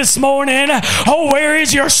dance this morning? Oh, where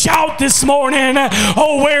is your shout this morning?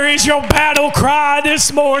 Oh, where is your battle cry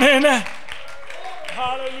this morning?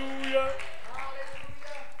 Hallelujah.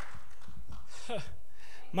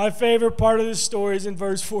 My favorite part of this story is in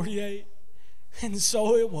verse 48. And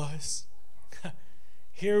so it was.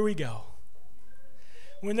 Here we go.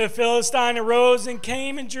 When the Philistine arose and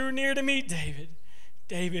came and drew near to meet David,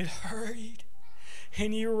 David hurried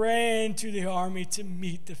and he ran to the army to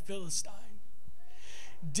meet the Philistine.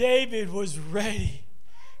 David was ready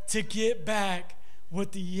to get back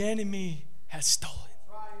what the enemy has stolen.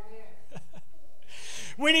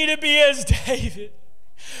 We need to be as David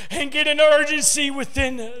and get an urgency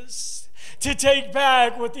within us to take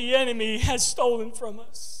back what the enemy has stolen from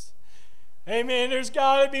us. Amen. There's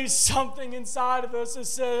got to be something inside of us that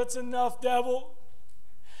says, it's enough, devil.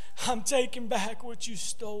 I'm taking back what you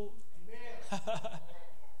stole.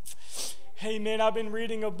 Amen. I've been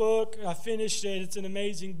reading a book. I finished it. It's an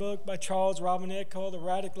amazing book by Charles Robinette called The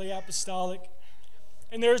Radically Apostolic.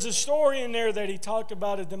 And there's a story in there that he talked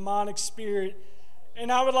about a demonic spirit.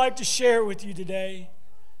 And I would like to share it with you today.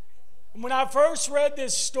 And when I first read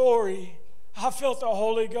this story, I felt the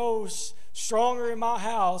Holy Ghost stronger in my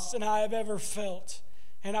house than I have ever felt.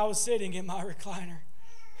 And I was sitting in my recliner.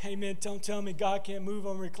 Amen. Don't tell me God can't move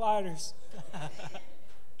on recliners.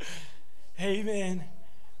 Amen.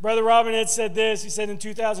 Brother Robinette said this. He said in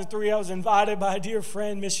 2003, I was invited by a dear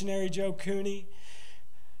friend, missionary Joe Cooney,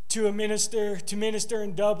 to minister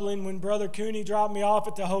in Dublin. When Brother Cooney dropped me off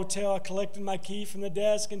at the hotel, I collected my key from the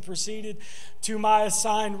desk and proceeded to my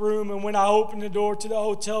assigned room. And when I opened the door to the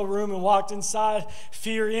hotel room and walked inside,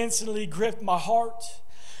 fear instantly gripped my heart.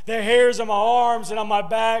 The hairs on my arms and on my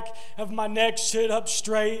back of my neck stood up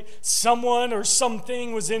straight. Someone or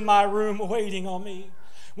something was in my room waiting on me.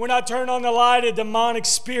 When I turned on the light, a demonic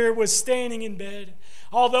spirit was standing in bed.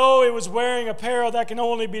 Although it was wearing apparel that can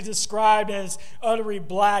only be described as utterly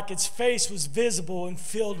black, its face was visible and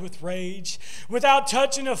filled with rage. Without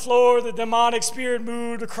touching the floor, the demonic spirit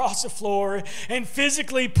moved across the floor and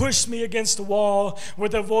physically pushed me against the wall.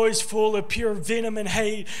 With a voice full of pure venom and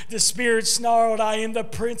hate, the spirit snarled, I am the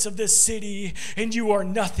prince of this city, and you are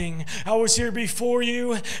nothing. I was here before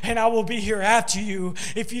you, and I will be here after you.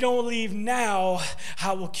 If you don't leave now,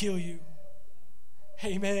 I will kill you.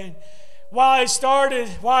 Amen. While I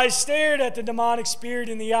stared at the demonic spirit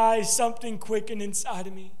in the eyes, something quickened inside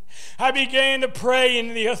of me. I began to pray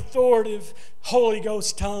in the authoritative Holy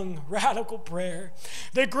Ghost tongue, radical prayer.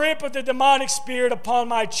 The grip of the demonic spirit upon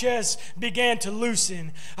my chest began to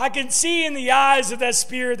loosen. I can see in the eyes of that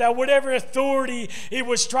spirit that whatever authority it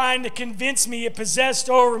was trying to convince me it possessed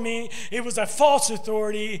over me, it was a false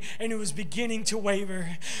authority, and it was beginning to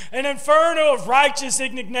waver. An inferno of righteous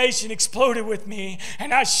indignation exploded with me,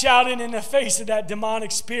 and I shouted in the face of that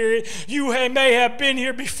demonic spirit, "You may have been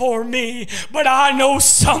here before me, but I know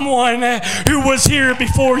someone who was here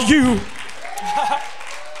before you."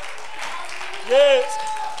 Yes.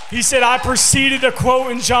 He said, I proceeded to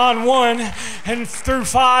quote in John 1 and through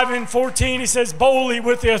 5 and 14. He says, boldly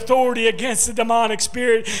with the authority against the demonic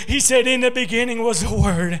spirit. He said, in the beginning was the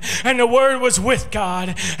Word, and the Word was with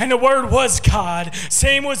God, and the Word was God.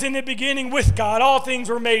 Same was in the beginning with God. All things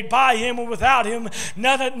were made by Him, and without Him,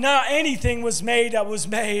 not anything was made that was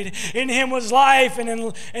made. In Him was life, and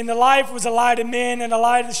the life was the light of men, and the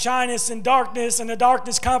light of shineth in darkness, and the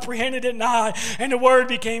darkness comprehended it not. And the Word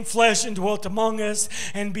became flesh and dwelt among us,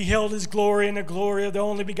 and beheld His glory, and the glory of the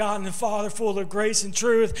only begotten of the Father, full of grace and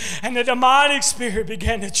truth. And the demonic spirit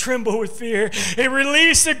began to tremble with fear. It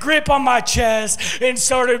released a grip on my chest and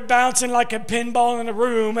started bouncing like a pinball in the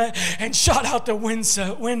room and shot out the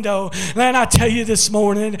window. Man, I tell you this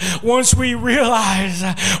morning, once we realize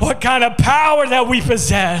what kind of power that we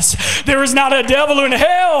possess, there is not a devil in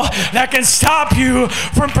hell that can stop you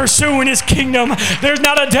from pursuing His kingdom. There's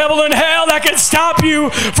not a devil in hell that can stop you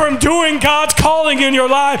from doing God's calling in your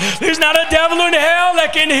life. There's not a devil in hell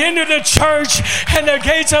that can hinder the church, and the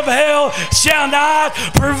gates of hell shall not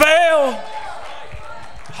prevail.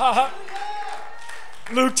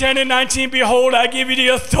 Luke 10 and 19, behold, I give you the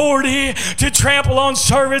authority to trample on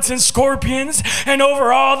serpents and scorpions and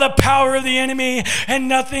over all the power of the enemy, and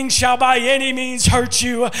nothing shall by any means hurt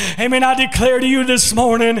you. Amen. I declare to you this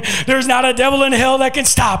morning, there's not a devil in hell that can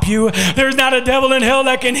stop you. There's not a devil in hell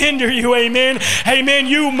that can hinder you. Amen. Amen.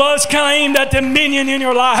 You must claim that dominion in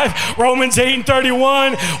your life. Romans 8 and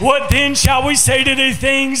 31, what then shall we say to these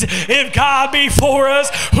things? If God be for us,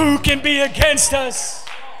 who can be against us?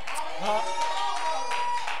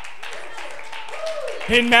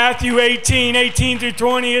 In Matthew 18 through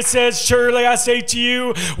 20, it says, surely I say to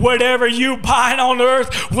you, whatever you bind on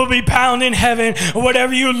earth will be bound in heaven.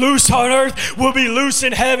 Whatever you loose on earth will be loose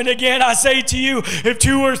in heaven. Again, I say to you, if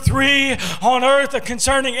 2 or 3 on earth are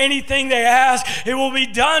concerning anything they ask, it will be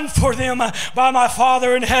done for them by my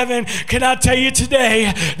Father in heaven. Can I tell you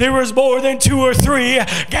today, there was more than 2 or 3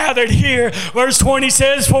 gathered here. Verse 20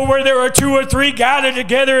 says, for where there are 2 or 3 gathered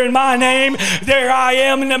together in my name, there I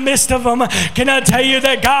am in the midst of them. Can I tell you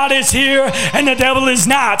that God is here and the devil is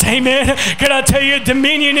not? Amen. Can I tell you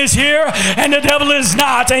dominion is here and the devil is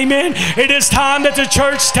not? Amen. It is time that the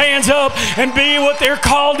church stands up and be what they're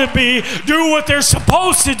called to be, do what they're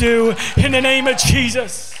supposed to do in the name of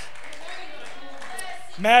Jesus.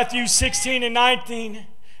 Matthew 16 and 19,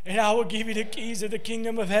 and I will give you the keys of the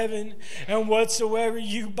kingdom of heaven, and whatsoever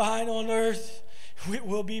you bind on earth, it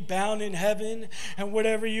will be bound in heaven, and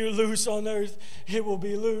whatever you loose on earth, it will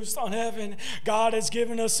be loosed on heaven. God has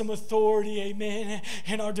given us some authority, amen,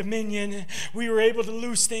 in our dominion. We were able to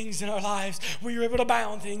loose things in our lives. We were able to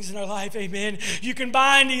bound things in our life, amen. You can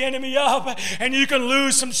bind the enemy up, and you can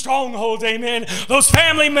lose some strongholds, amen. Those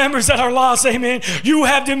family members that are lost, amen. You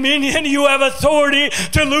have dominion, you have authority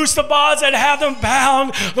to loose the bonds that have them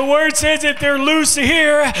bound. The word says if they're loose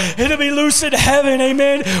here, it'll be loose in heaven,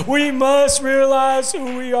 amen. We must realize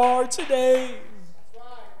who we are today.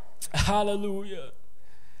 Hallelujah.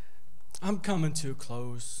 I'm coming to a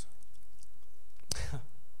close.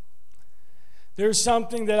 There's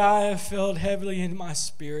something that I have felt heavily in my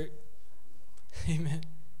spirit. Amen.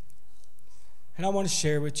 And I want to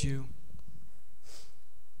share with you.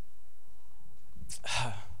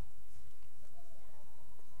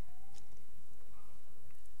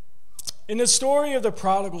 In the story of the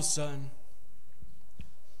prodigal son,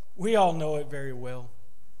 we all know it very well.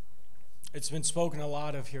 It's been spoken a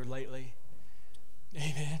lot of here lately.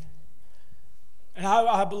 Amen. And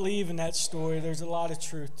I believe in that story. There's a lot of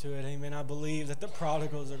truth to it. Amen. I believe that the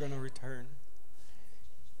prodigals are going to return.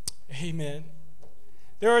 Amen.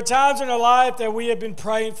 There are times in our life that we have been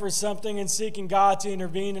praying for something and seeking God to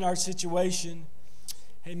intervene in our situation.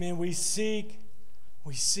 Amen. We seek,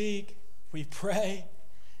 we pray.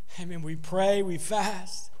 Amen. We pray, we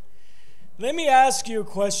fast. Let me ask you a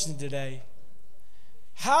question today.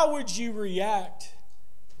 How would you react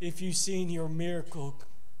if you seen your miracle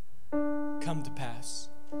come to pass?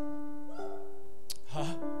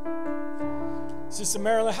 Sister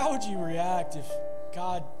Marilyn, how would you react if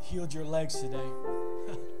God healed your legs today?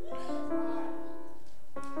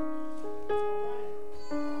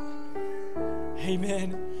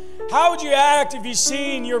 Amen. How would you act if you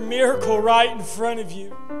seen your miracle right in front of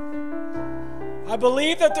you? I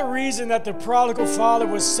believe that the reason that the prodigal father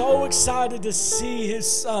was so excited to see his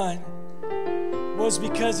son was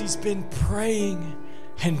because he's been praying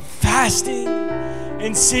and fasting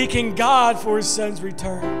and seeking God for his son's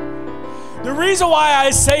return. The reason why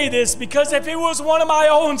I say this, because if it was one of my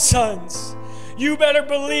own sons, you better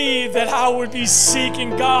believe that I would be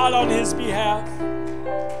seeking God on his behalf.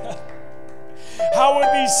 I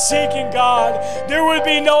would be seeking God. There would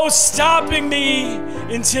be no stopping me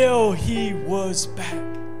until he was back.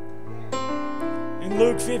 In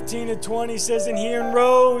Luke 15:20 says, and he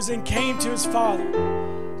arose and came to his father,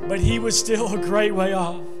 but he was still a great way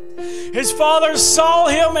off. His father saw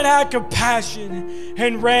him and had compassion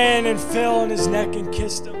and ran and fell on his neck and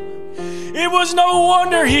kissed him. It was no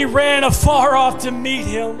wonder he ran afar off to meet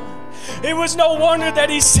him. It was no wonder that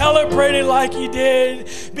he celebrated like he did,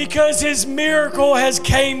 because his miracle has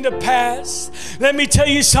came to pass. Let me tell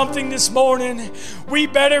you something this morning. We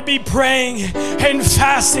better be praying and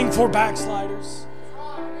fasting for backsliders.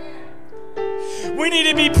 We need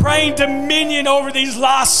to be praying dominion over these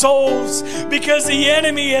lost souls, because the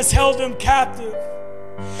enemy has held them captive.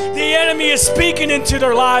 The enemy is speaking into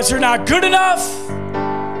their lives. They're not good enough.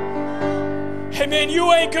 Amen.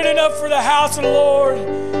 You ain't good enough for the house of the Lord.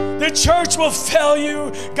 The church will fail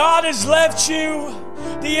you. God has left you.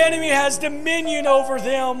 The enemy has dominion over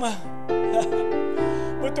them.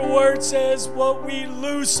 But the word says, what we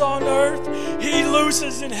loose on earth, he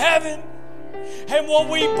looses in heaven. And what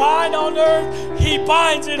we bind on earth, he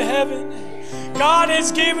binds in heaven. God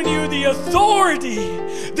has given you the authority,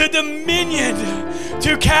 the dominion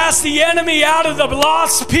to cast the enemy out of the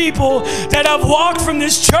lost people that have walked from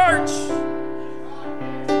this church.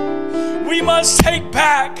 We must take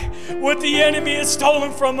back what the enemy has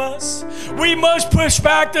stolen from us. We must push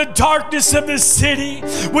back the darkness of the city.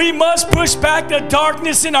 We must push back the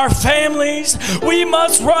darkness in our families. We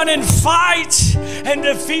must run and fight and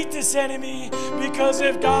defeat this enemy, because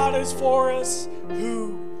if God is for us,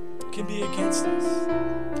 who can be against us?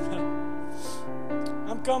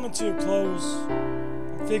 I'm coming to a close.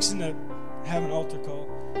 I'm fixing to have an altar call.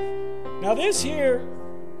 Now this here,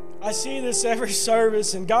 I see this every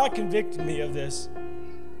service, and God convicted me of this.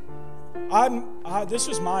 This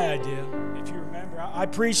was my idea, if you remember. I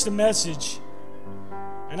preached a message,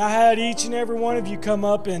 and I had each and every one of you come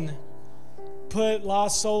up and put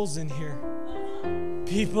lost souls in here.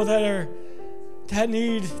 People that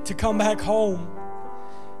need to come back home.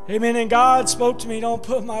 Amen. And God spoke to me, don't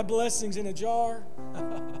put my blessings in a jar.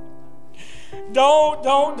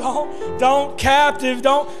 Don't captive.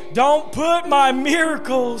 Don't put my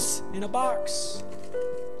miracles in a box.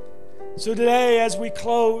 So today, as we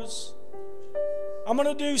close, I'm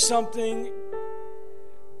going to do something.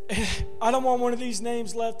 I don't want one of these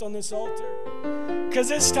names left on this altar,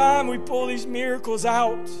 because it's time we pull these miracles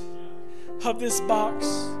out of this box.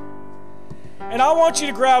 And I want you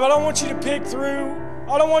to grab, I don't want you to pick through.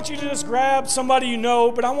 I don't want you to just grab somebody you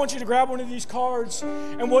know, but I want you to grab one of these cards.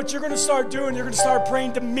 And what you're going to start doing, you're going to start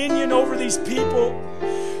praying dominion over these people.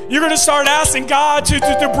 You're going to start asking God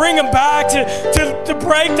to bring them back, to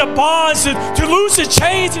break the bonds, to loose the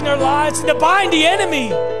chains in their lives, and to bind the enemy.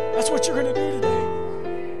 That's what you're going to do today.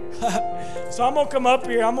 So I'm going to come up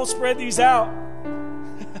here. I'm going to spread these out.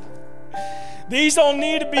 These don't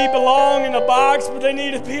need to belong in a box, but they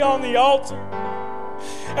need to be on the altar.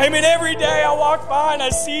 Amen. Every day I walk by and I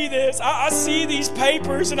see this. I see these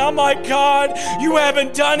papers, and I'm like, God, you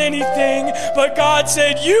haven't done anything. But God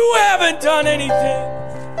said, you haven't done anything.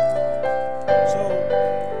 So,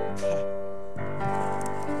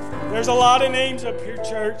 there's a lot of names up here,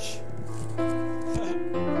 church.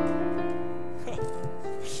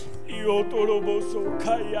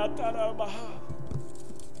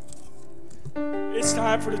 It's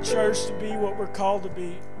time for the church to be what we're called to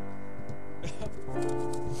be.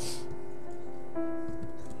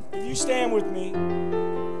 If you stand with me,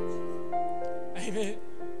 amen.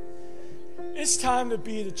 It's time to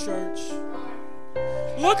be the church.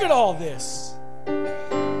 Look at all this.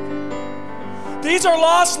 These are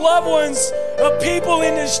lost loved ones of people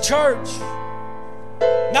in this church.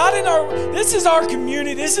 This is our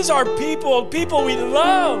community. This is our people we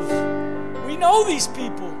love. We know these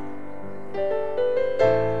people.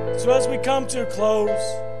 So as we come to a close,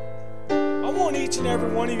 I want each and every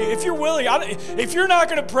one of you, if you're willing, if you're not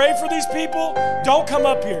going to pray for these people, don't come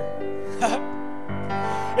up here.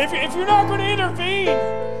 If you're not going to intervene,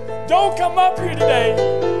 don't come up here today.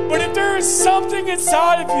 But if there is something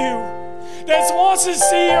inside of you that wants to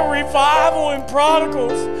see a revival in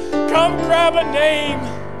prodigals, come grab a name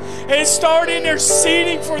and start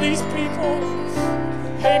interceding for these people.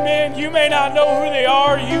 Amen. You may not know who they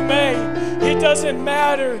are. You may. It doesn't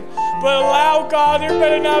matter. But allow God. There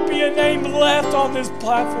better not be a name left on this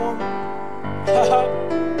platform.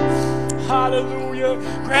 Hallelujah.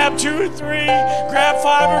 Grab 2 or 3. Grab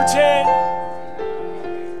 5 or 10.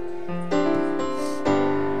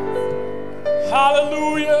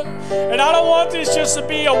 Hallelujah. And I don't want this just to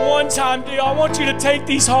be a one-time deal. I want you to take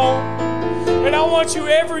these home. And I want you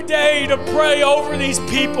every day to pray over these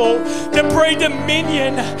people, to pray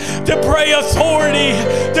dominion, to pray authority,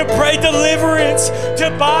 to pray deliverance, to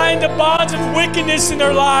bind the bonds of wickedness in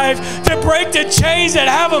their life, to break the chains that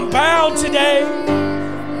have them bound today.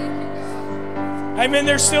 Amen.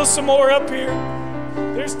 There's still some more up here.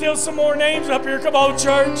 There's still some more names up here. Come on,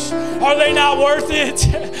 church. Are they not worth it?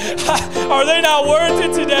 Are they not worth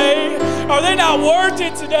it today? Are they not worth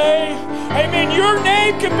it today? Amen. Your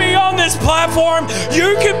name could be on this platform.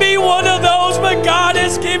 You could be one of those, but God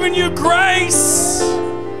has given you grace.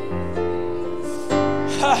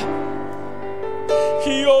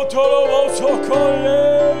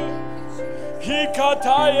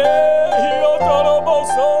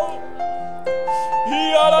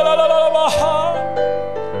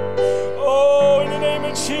 Oh, in the name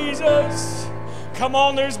of Jesus. Come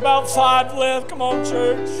on, there's about 5 left. Come on,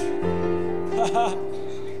 church.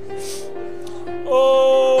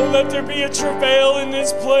 Oh, let there be a travail in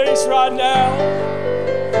this place right now.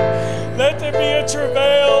 Let there be a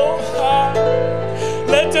travail.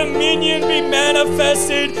 Let dominion be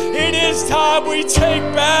manifested. It is time we take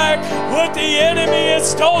back what the enemy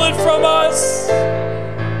has stolen from us.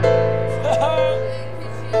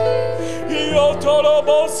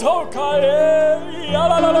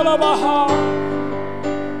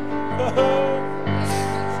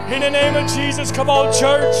 In the name of Jesus, come on,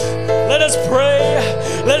 church. Let us pray.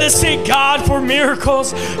 Let us seek God for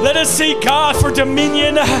miracles. Let us seek God for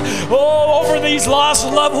dominion over these lost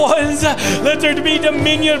loved ones. Let there be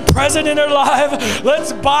dominion present in their life.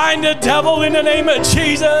 Let's bind the devil in the name of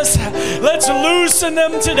Jesus. Let's loosen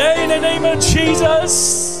them today in the name of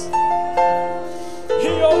Jesus.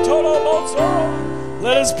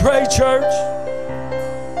 Let us pray, church.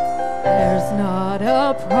 There's not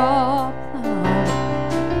a problem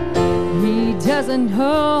He doesn't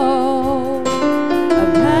know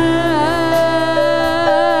about.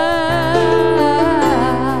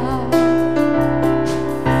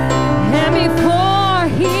 And before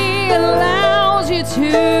He allows you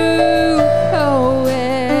to go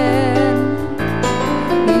in,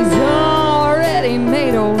 He's already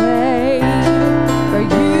made a way for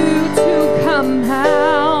you to come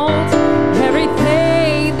out.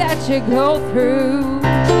 Everything that you go through,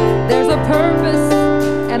 there's a purpose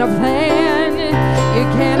and a plan. You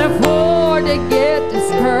can't afford to get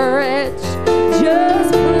discouraged.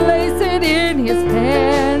 Just place it in His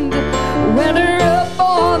hand. Whether up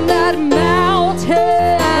on that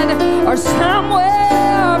mountain or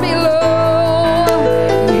somewhere below,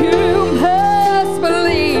 you must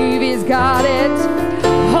believe He's got it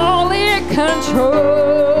all in control.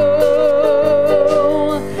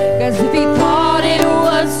 'Cause if He thought it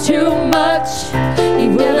was too much, He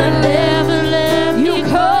wouldn't never let you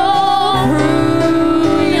go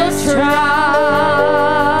through your trial.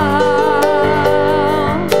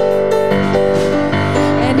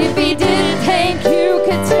 And if He didn't think you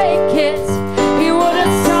could take it, He would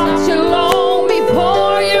have stopped you long before.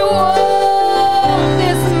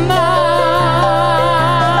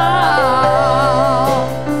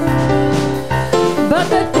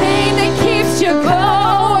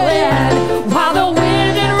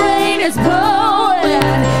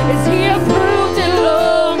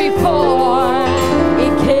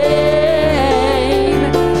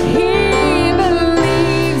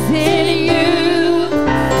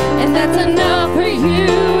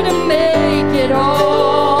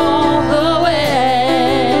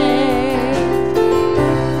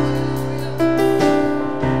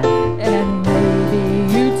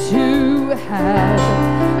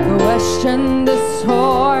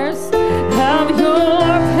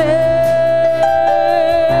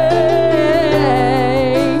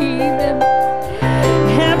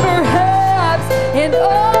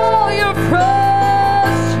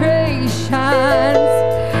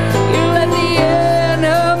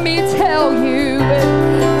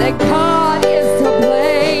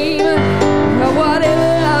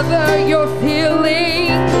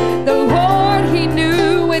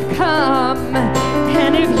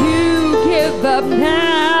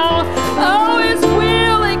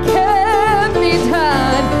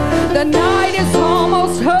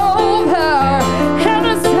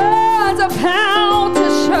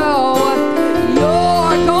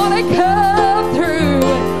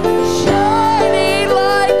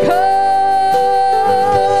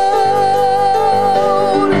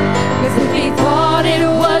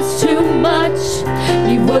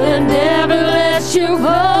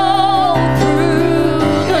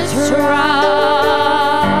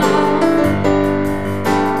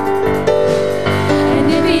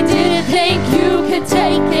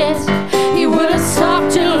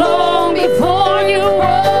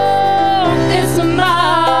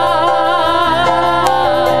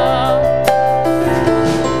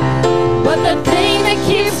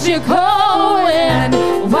 you going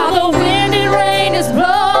while the wind and rain is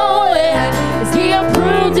blowing. Is he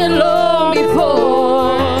approved it long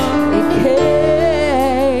before it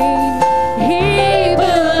came? He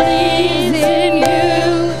believes in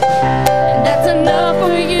you, and that's enough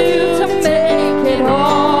for you to make it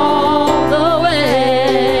all the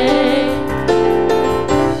way.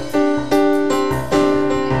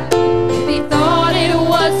 If he thought it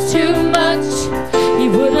was too much, he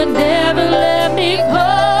would have never let me go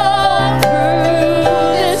through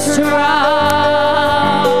this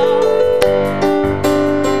trial.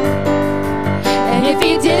 And if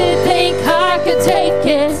he didn't think I could take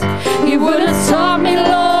it, he would have taught me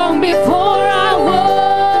long before I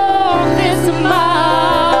walked this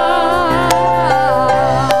mile.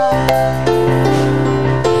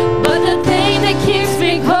 But the thing that keeps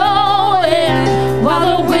me going while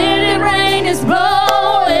the wind and rain is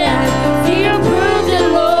blowing, he approved it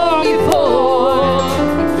long before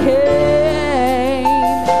it came.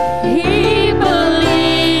 He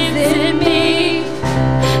believes in me,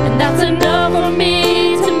 and that's enough for me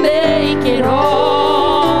to make it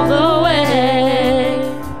all the way.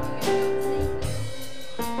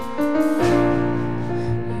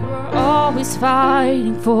 You are always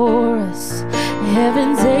fighting for us,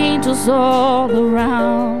 heaven's angels all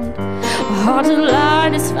around. A heart of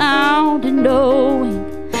light is found in knowing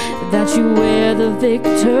that you wear the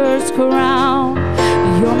victor's crown.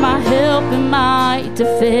 You're my help and my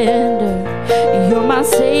defender. You're my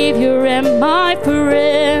savior and my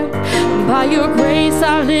friend. By your grace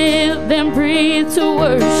I live and breathe to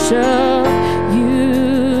worship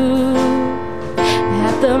you.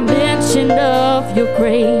 At the mention of your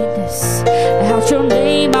greatness, at your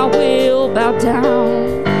name I will bow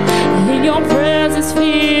down. In your presence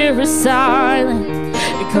fear is silent,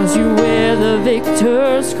 because you wear the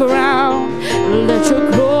victor's crown. Let your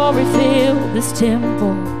glory fill this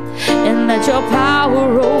temple, and let your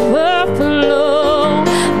power overflow.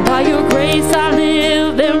 By your grace I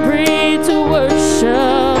live and breathe to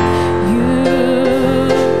worship you.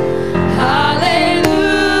 Hallelujah.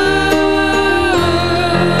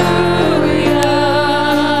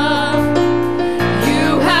 You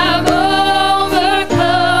have overcome.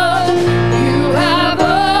 You have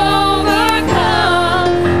overcome.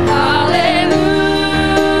 Hallelujah.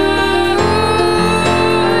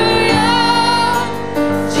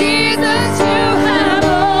 Jesus, you have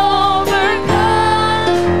overcome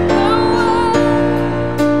the world.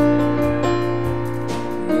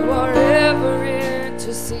 You are ever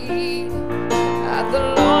interceding, at the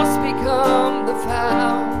lost become the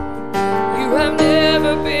found. You have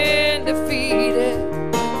never been defeated,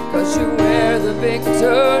 'cause you wear the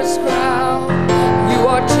victor's crown. You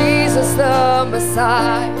are Jesus the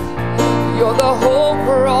Messiah. You're the hope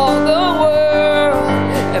for all the world.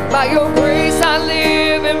 And by your grace I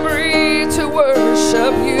live and breathe to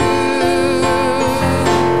worship you.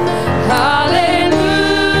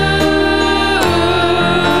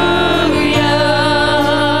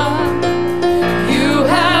 Hallelujah. You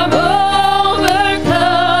have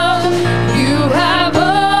overcome. You have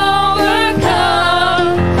overcome.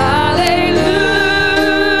 Hallelujah.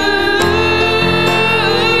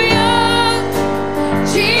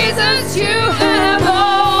 Jesus, you have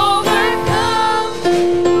overcome.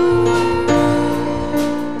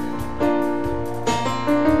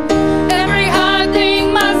 Every high thing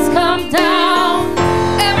must come down.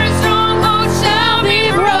 Every stronghold shall be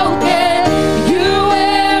broken. You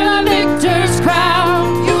wear the victor's crown.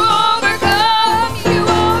 You overcome. You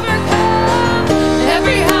overcome.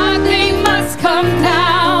 Every high thing must come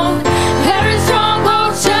down. Every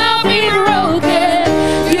stronghold shall be broken.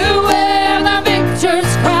 You wear the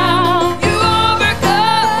victor's crown. You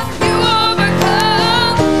overcome. You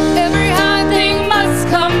overcome. Every high thing must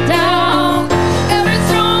come down. Every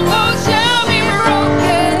stronghold shall be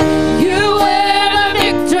broken. You wear the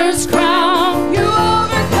victor's crown. You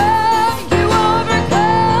overcome. You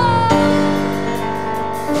overcome.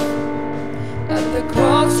 At the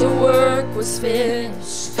cross the work was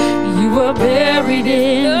finished. You were buried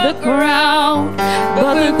in the ground,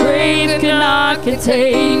 but the grave cannot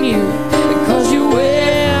contain you, because you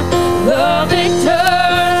wear the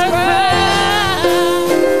victor's crown.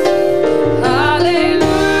 Hallelujah.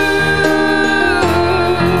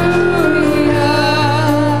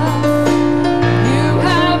 You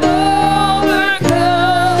have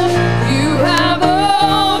overcome. You have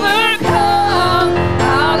overcome.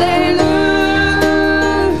 Hallelujah.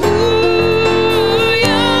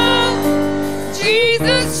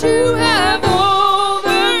 Jesus, you have overcome.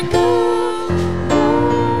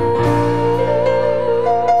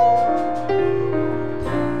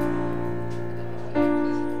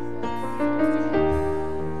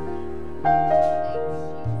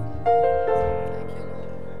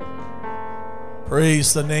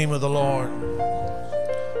 Praise the name of the Lord.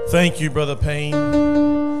 Thank you, Brother Paine.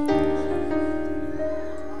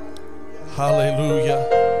 Hallelujah.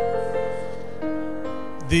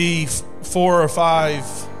 The 4 or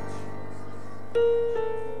 5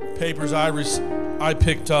 papers I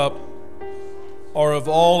picked up are of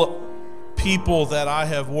all people that I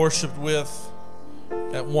have worshiped with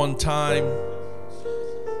at one time.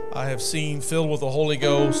 I have seen filled with the Holy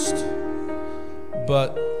Ghost,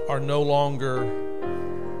 but are no longer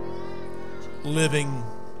living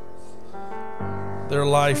their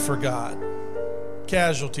life for God.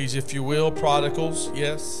 Casualties, if you will, prodigals,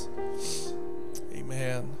 yes.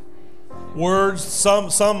 Amen. Words,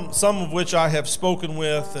 some of which I have spoken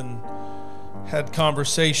with and had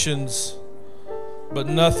conversations, but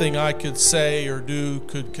nothing I could say or do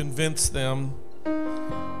could convince them.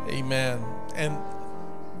 Amen. And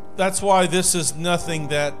that's why this is nothing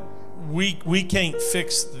that we can't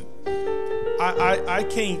fix.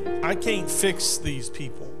 I can't fix these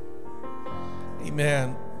people.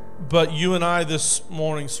 Amen. But you and I this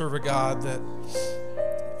morning serve a God that,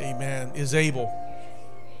 amen, is able.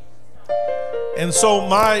 And so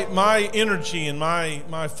my energy and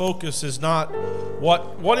my focus is not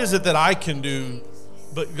what is it that I can do,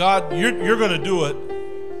 but God, you're going to do it.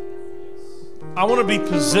 I want to be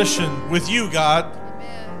positioned with you, God.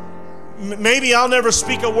 Maybe I'll never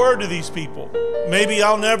speak a word to these people. Maybe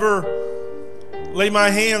I'll never lay my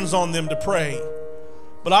hands on them to pray.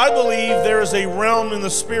 But I believe there is a realm in the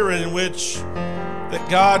Spirit in which that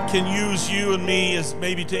God can use you and me as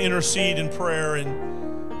maybe to intercede in prayer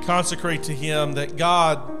and consecrate to Him, that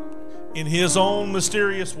God, in His own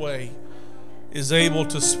mysterious way, is able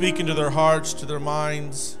to speak into their hearts, to their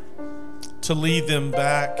minds, to lead them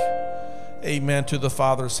back, amen, to the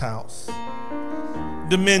Father's house.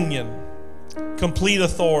 Dominion, complete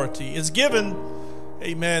authority is given,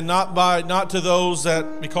 amen, not to those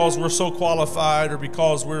that because we're so qualified or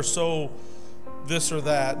because we're so this or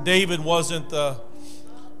that. David wasn't the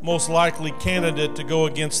most likely candidate to go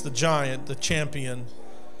against the giant, the champion.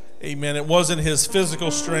 Amen. It wasn't his physical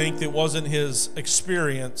strength, it wasn't his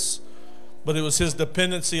experience, but it was his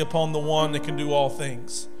dependency upon the one that can do all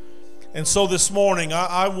things. And so this morning,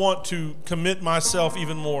 I want to commit myself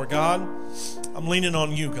even more. God, I'm leaning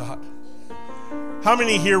on you, God. How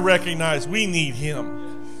many here recognize we need Him?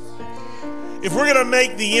 If we're going to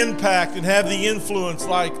make the impact and have the influence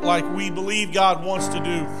like we believe God wants to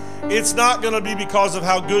do, it's not going to be because of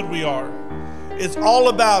how good we are. It's all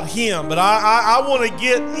about Him. But I want to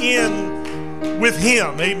get in with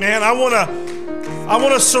Him. Amen. I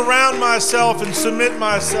want to surround myself and submit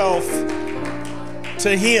myself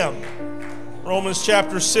to Him. Romans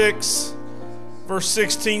chapter 6, verse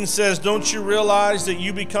 16 says, "Don't you realize that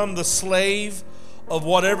you become the slave of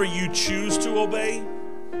whatever you choose to obey?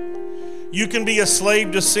 You can be a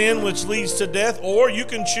slave to sin, which leads to death, or you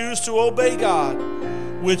can choose to obey God,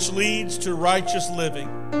 which leads to righteous living."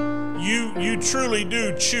 You truly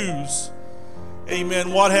do choose,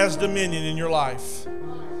 amen, what has dominion in your life.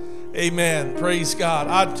 Amen. Praise God.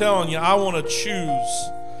 I'm telling you, I want to choose,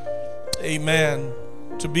 amen,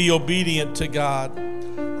 to be obedient to God.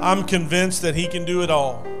 I'm convinced that He can do it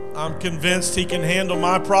all. I'm convinced He can handle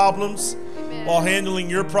my problems while handling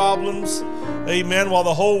your problems. Amen. While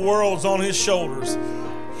the whole world's on His shoulders.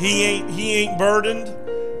 He ain't burdened.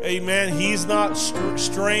 Amen. He's not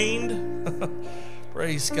strained.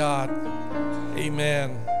 Praise God.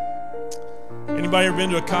 Amen. Anybody ever been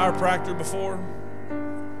to a chiropractor before?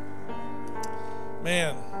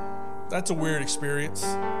 Man, that's a weird experience.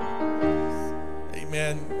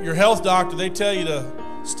 Amen. Your health doctor, they tell you to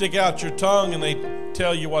stick out your tongue and they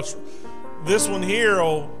tell you what's. This one here,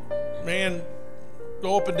 oh man,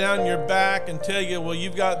 go up and down your back and tell you, well,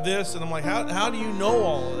 you've got this. And I'm like, how do you know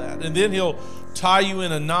all of that? And then he'll tie you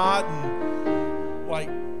in a knot and like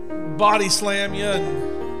body slam you.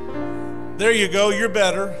 And there you go, you're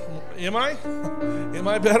better. Am I? Am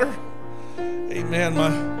I better? Amen.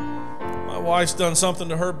 My wife's done something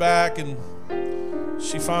to her back and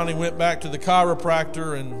she finally went back to the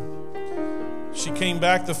chiropractor and she came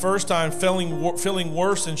back the first time feeling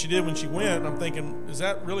worse than she did when she went. And I'm thinking, is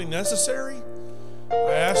that really necessary?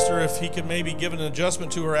 I asked her if he could maybe give an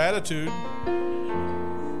adjustment to her attitude.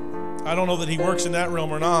 I don't know that he works in that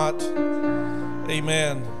realm or not.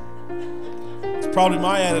 Amen. It's probably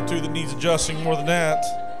my attitude that needs adjusting more than that.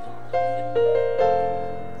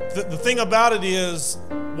 The thing about it is,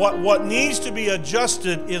 what needs to be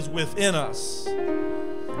adjusted is within us.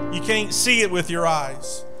 You can't see it with your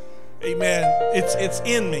eyes. Amen. It's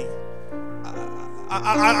in me.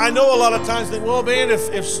 I know a lot of times think, well, man,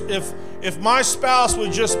 if my spouse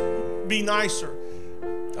would just be nicer.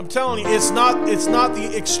 I'm telling you, it's not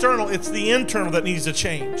the external, it's the internal that needs to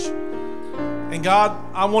change. And God,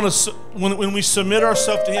 I want to, when we submit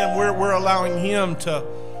ourselves to Him, we're allowing Him to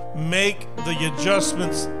make the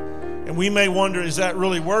adjustments. And we may wonder, is that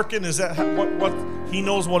really working? Is that what He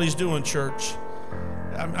knows what He's doing, church?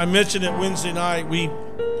 I mentioned it Wednesday night.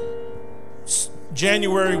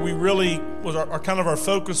 January, we really was our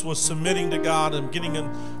focus was submitting to God and getting in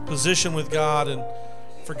position with God and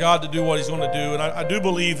for God to do what He's going to do. And I do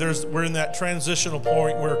believe we're in that transitional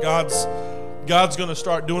point where God's going to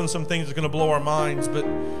start doing some things that's going to blow our minds. But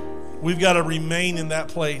we've got to remain in that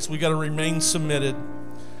place. We've got to remain submitted.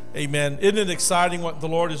 Amen. Isn't it exciting what the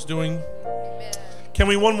Lord is doing? Amen. Can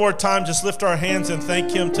we one more time just lift our hands and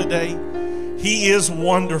thank Him today? He is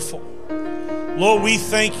wonderful. Lord, we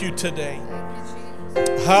thank You today.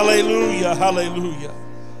 Hallelujah, hallelujah.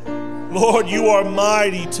 Lord, You are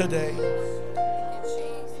mighty today.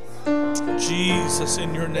 Jesus,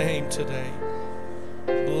 in Your name today.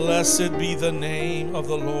 Blessed be the name of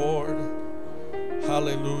the Lord.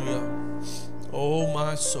 Hallelujah. Oh,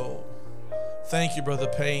 my soul. Thank you, Brother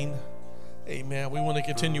Paine. Amen. We want to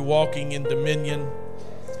continue walking in dominion.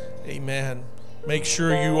 Amen. Make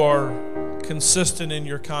sure you are consistent in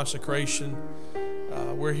your consecration.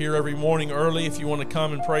 We're here every morning early. If you want to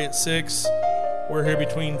come and pray at 6, we're here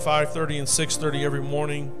between 5:30 and 6:30 every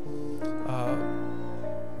morning.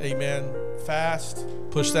 Amen. Fast.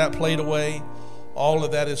 Push that plate away. All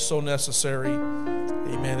of that is so necessary.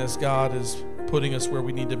 Amen. As God is putting us where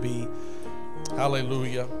we need to be.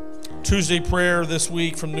 Hallelujah. Tuesday prayer this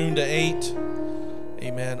week from noon to 8.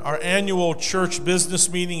 Amen. Our annual church business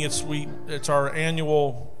meeting, it's our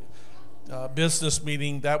annual business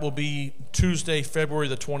meeting. That will be Tuesday, February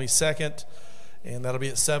the 22nd, and that'll be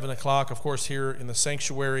at 7 o'clock, of course, here in the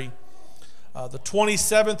sanctuary. The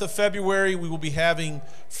 27th of February, we will be having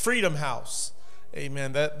Freedom House.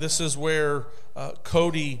 Amen. This is where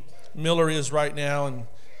Cody Miller is right now, and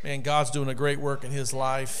man, God's doing a great work in his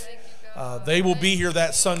life. They will be here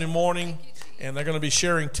that Sunday morning, and they're going to be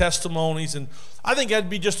sharing testimonies, and I think that'd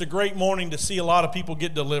be just a great morning to see a lot of people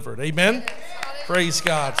get delivered. Amen? Praise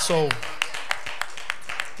God. So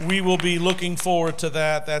we will be looking forward to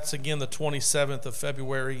that. That's, again, the 27th of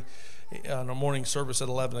February on a morning service at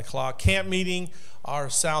 11 o'clock. Camp meeting, our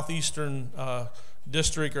southeastern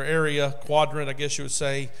district or area, quadrant, I guess you would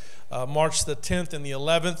say, March the 10th and the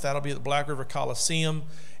 11th. That'll be at the Black River Coliseum.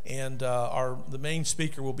 And the main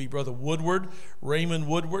speaker will be Brother Woodward, Raymond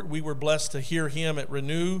Woodward. We were blessed to hear him at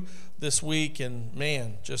Renew this week. And,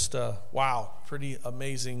 man, just, wow, pretty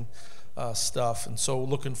amazing stuff. And so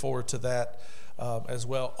looking forward to that as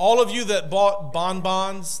well. All of you that bought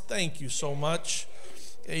bonbons, thank you so much.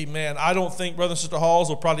 Amen. I don't think Brother and Sister Halls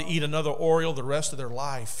will probably eat another Oreo the rest of their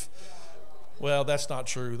life. Well, that's not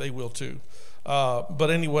true. They will too.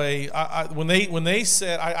 But anyway, when they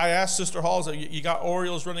said, I asked Sister Halls, you got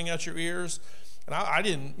Oreos running out your ears? And I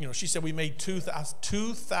didn't, she said we made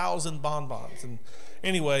 2,000 bonbons. And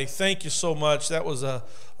anyway, thank you so much. That was a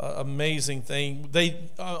amazing thing. They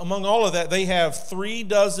among all of that, they have 3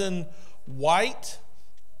 dozen white,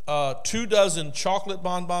 2 dozen chocolate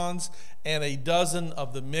bonbons, and a dozen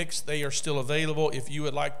of the mix. They are still available. If you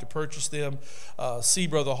would like to purchase them, see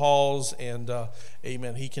Brother Halls, and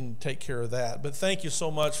amen, he can take care of that. But thank you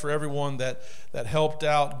so much for everyone that helped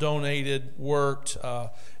out, donated, worked,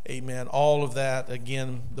 amen, all of that.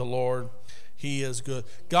 Again, the Lord, He is good.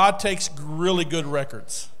 God takes really good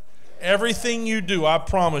records. Everything you do, I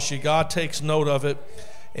promise you, God takes note of it.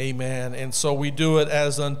 Amen. And so we do it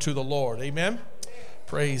as unto the Lord. Amen.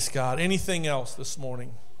 Praise God. Anything else this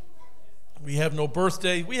morning? We have no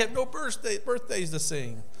birthday. We have no birthdays to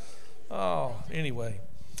sing. Oh, anyway,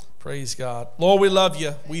 praise God. Lord, we love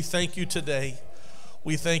You. We thank You today.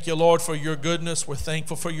 We thank You, Lord, for Your goodness. We're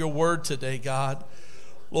thankful for Your word today, God.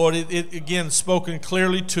 Lord, it again spoken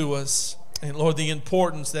clearly to us. And Lord, the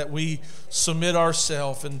importance that we submit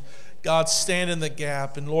ourselves and God, stand in the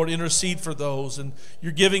gap, and Lord, intercede for those, and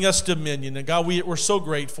You're giving us dominion. And God, we're so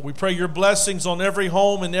grateful. We pray Your blessings on every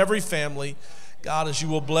home and every family. God, as You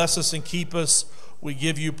will bless us and keep us, we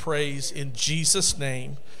give You praise in Jesus'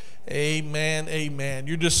 name. Amen, amen.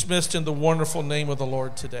 You're dismissed in the wonderful name of the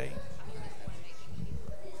Lord today.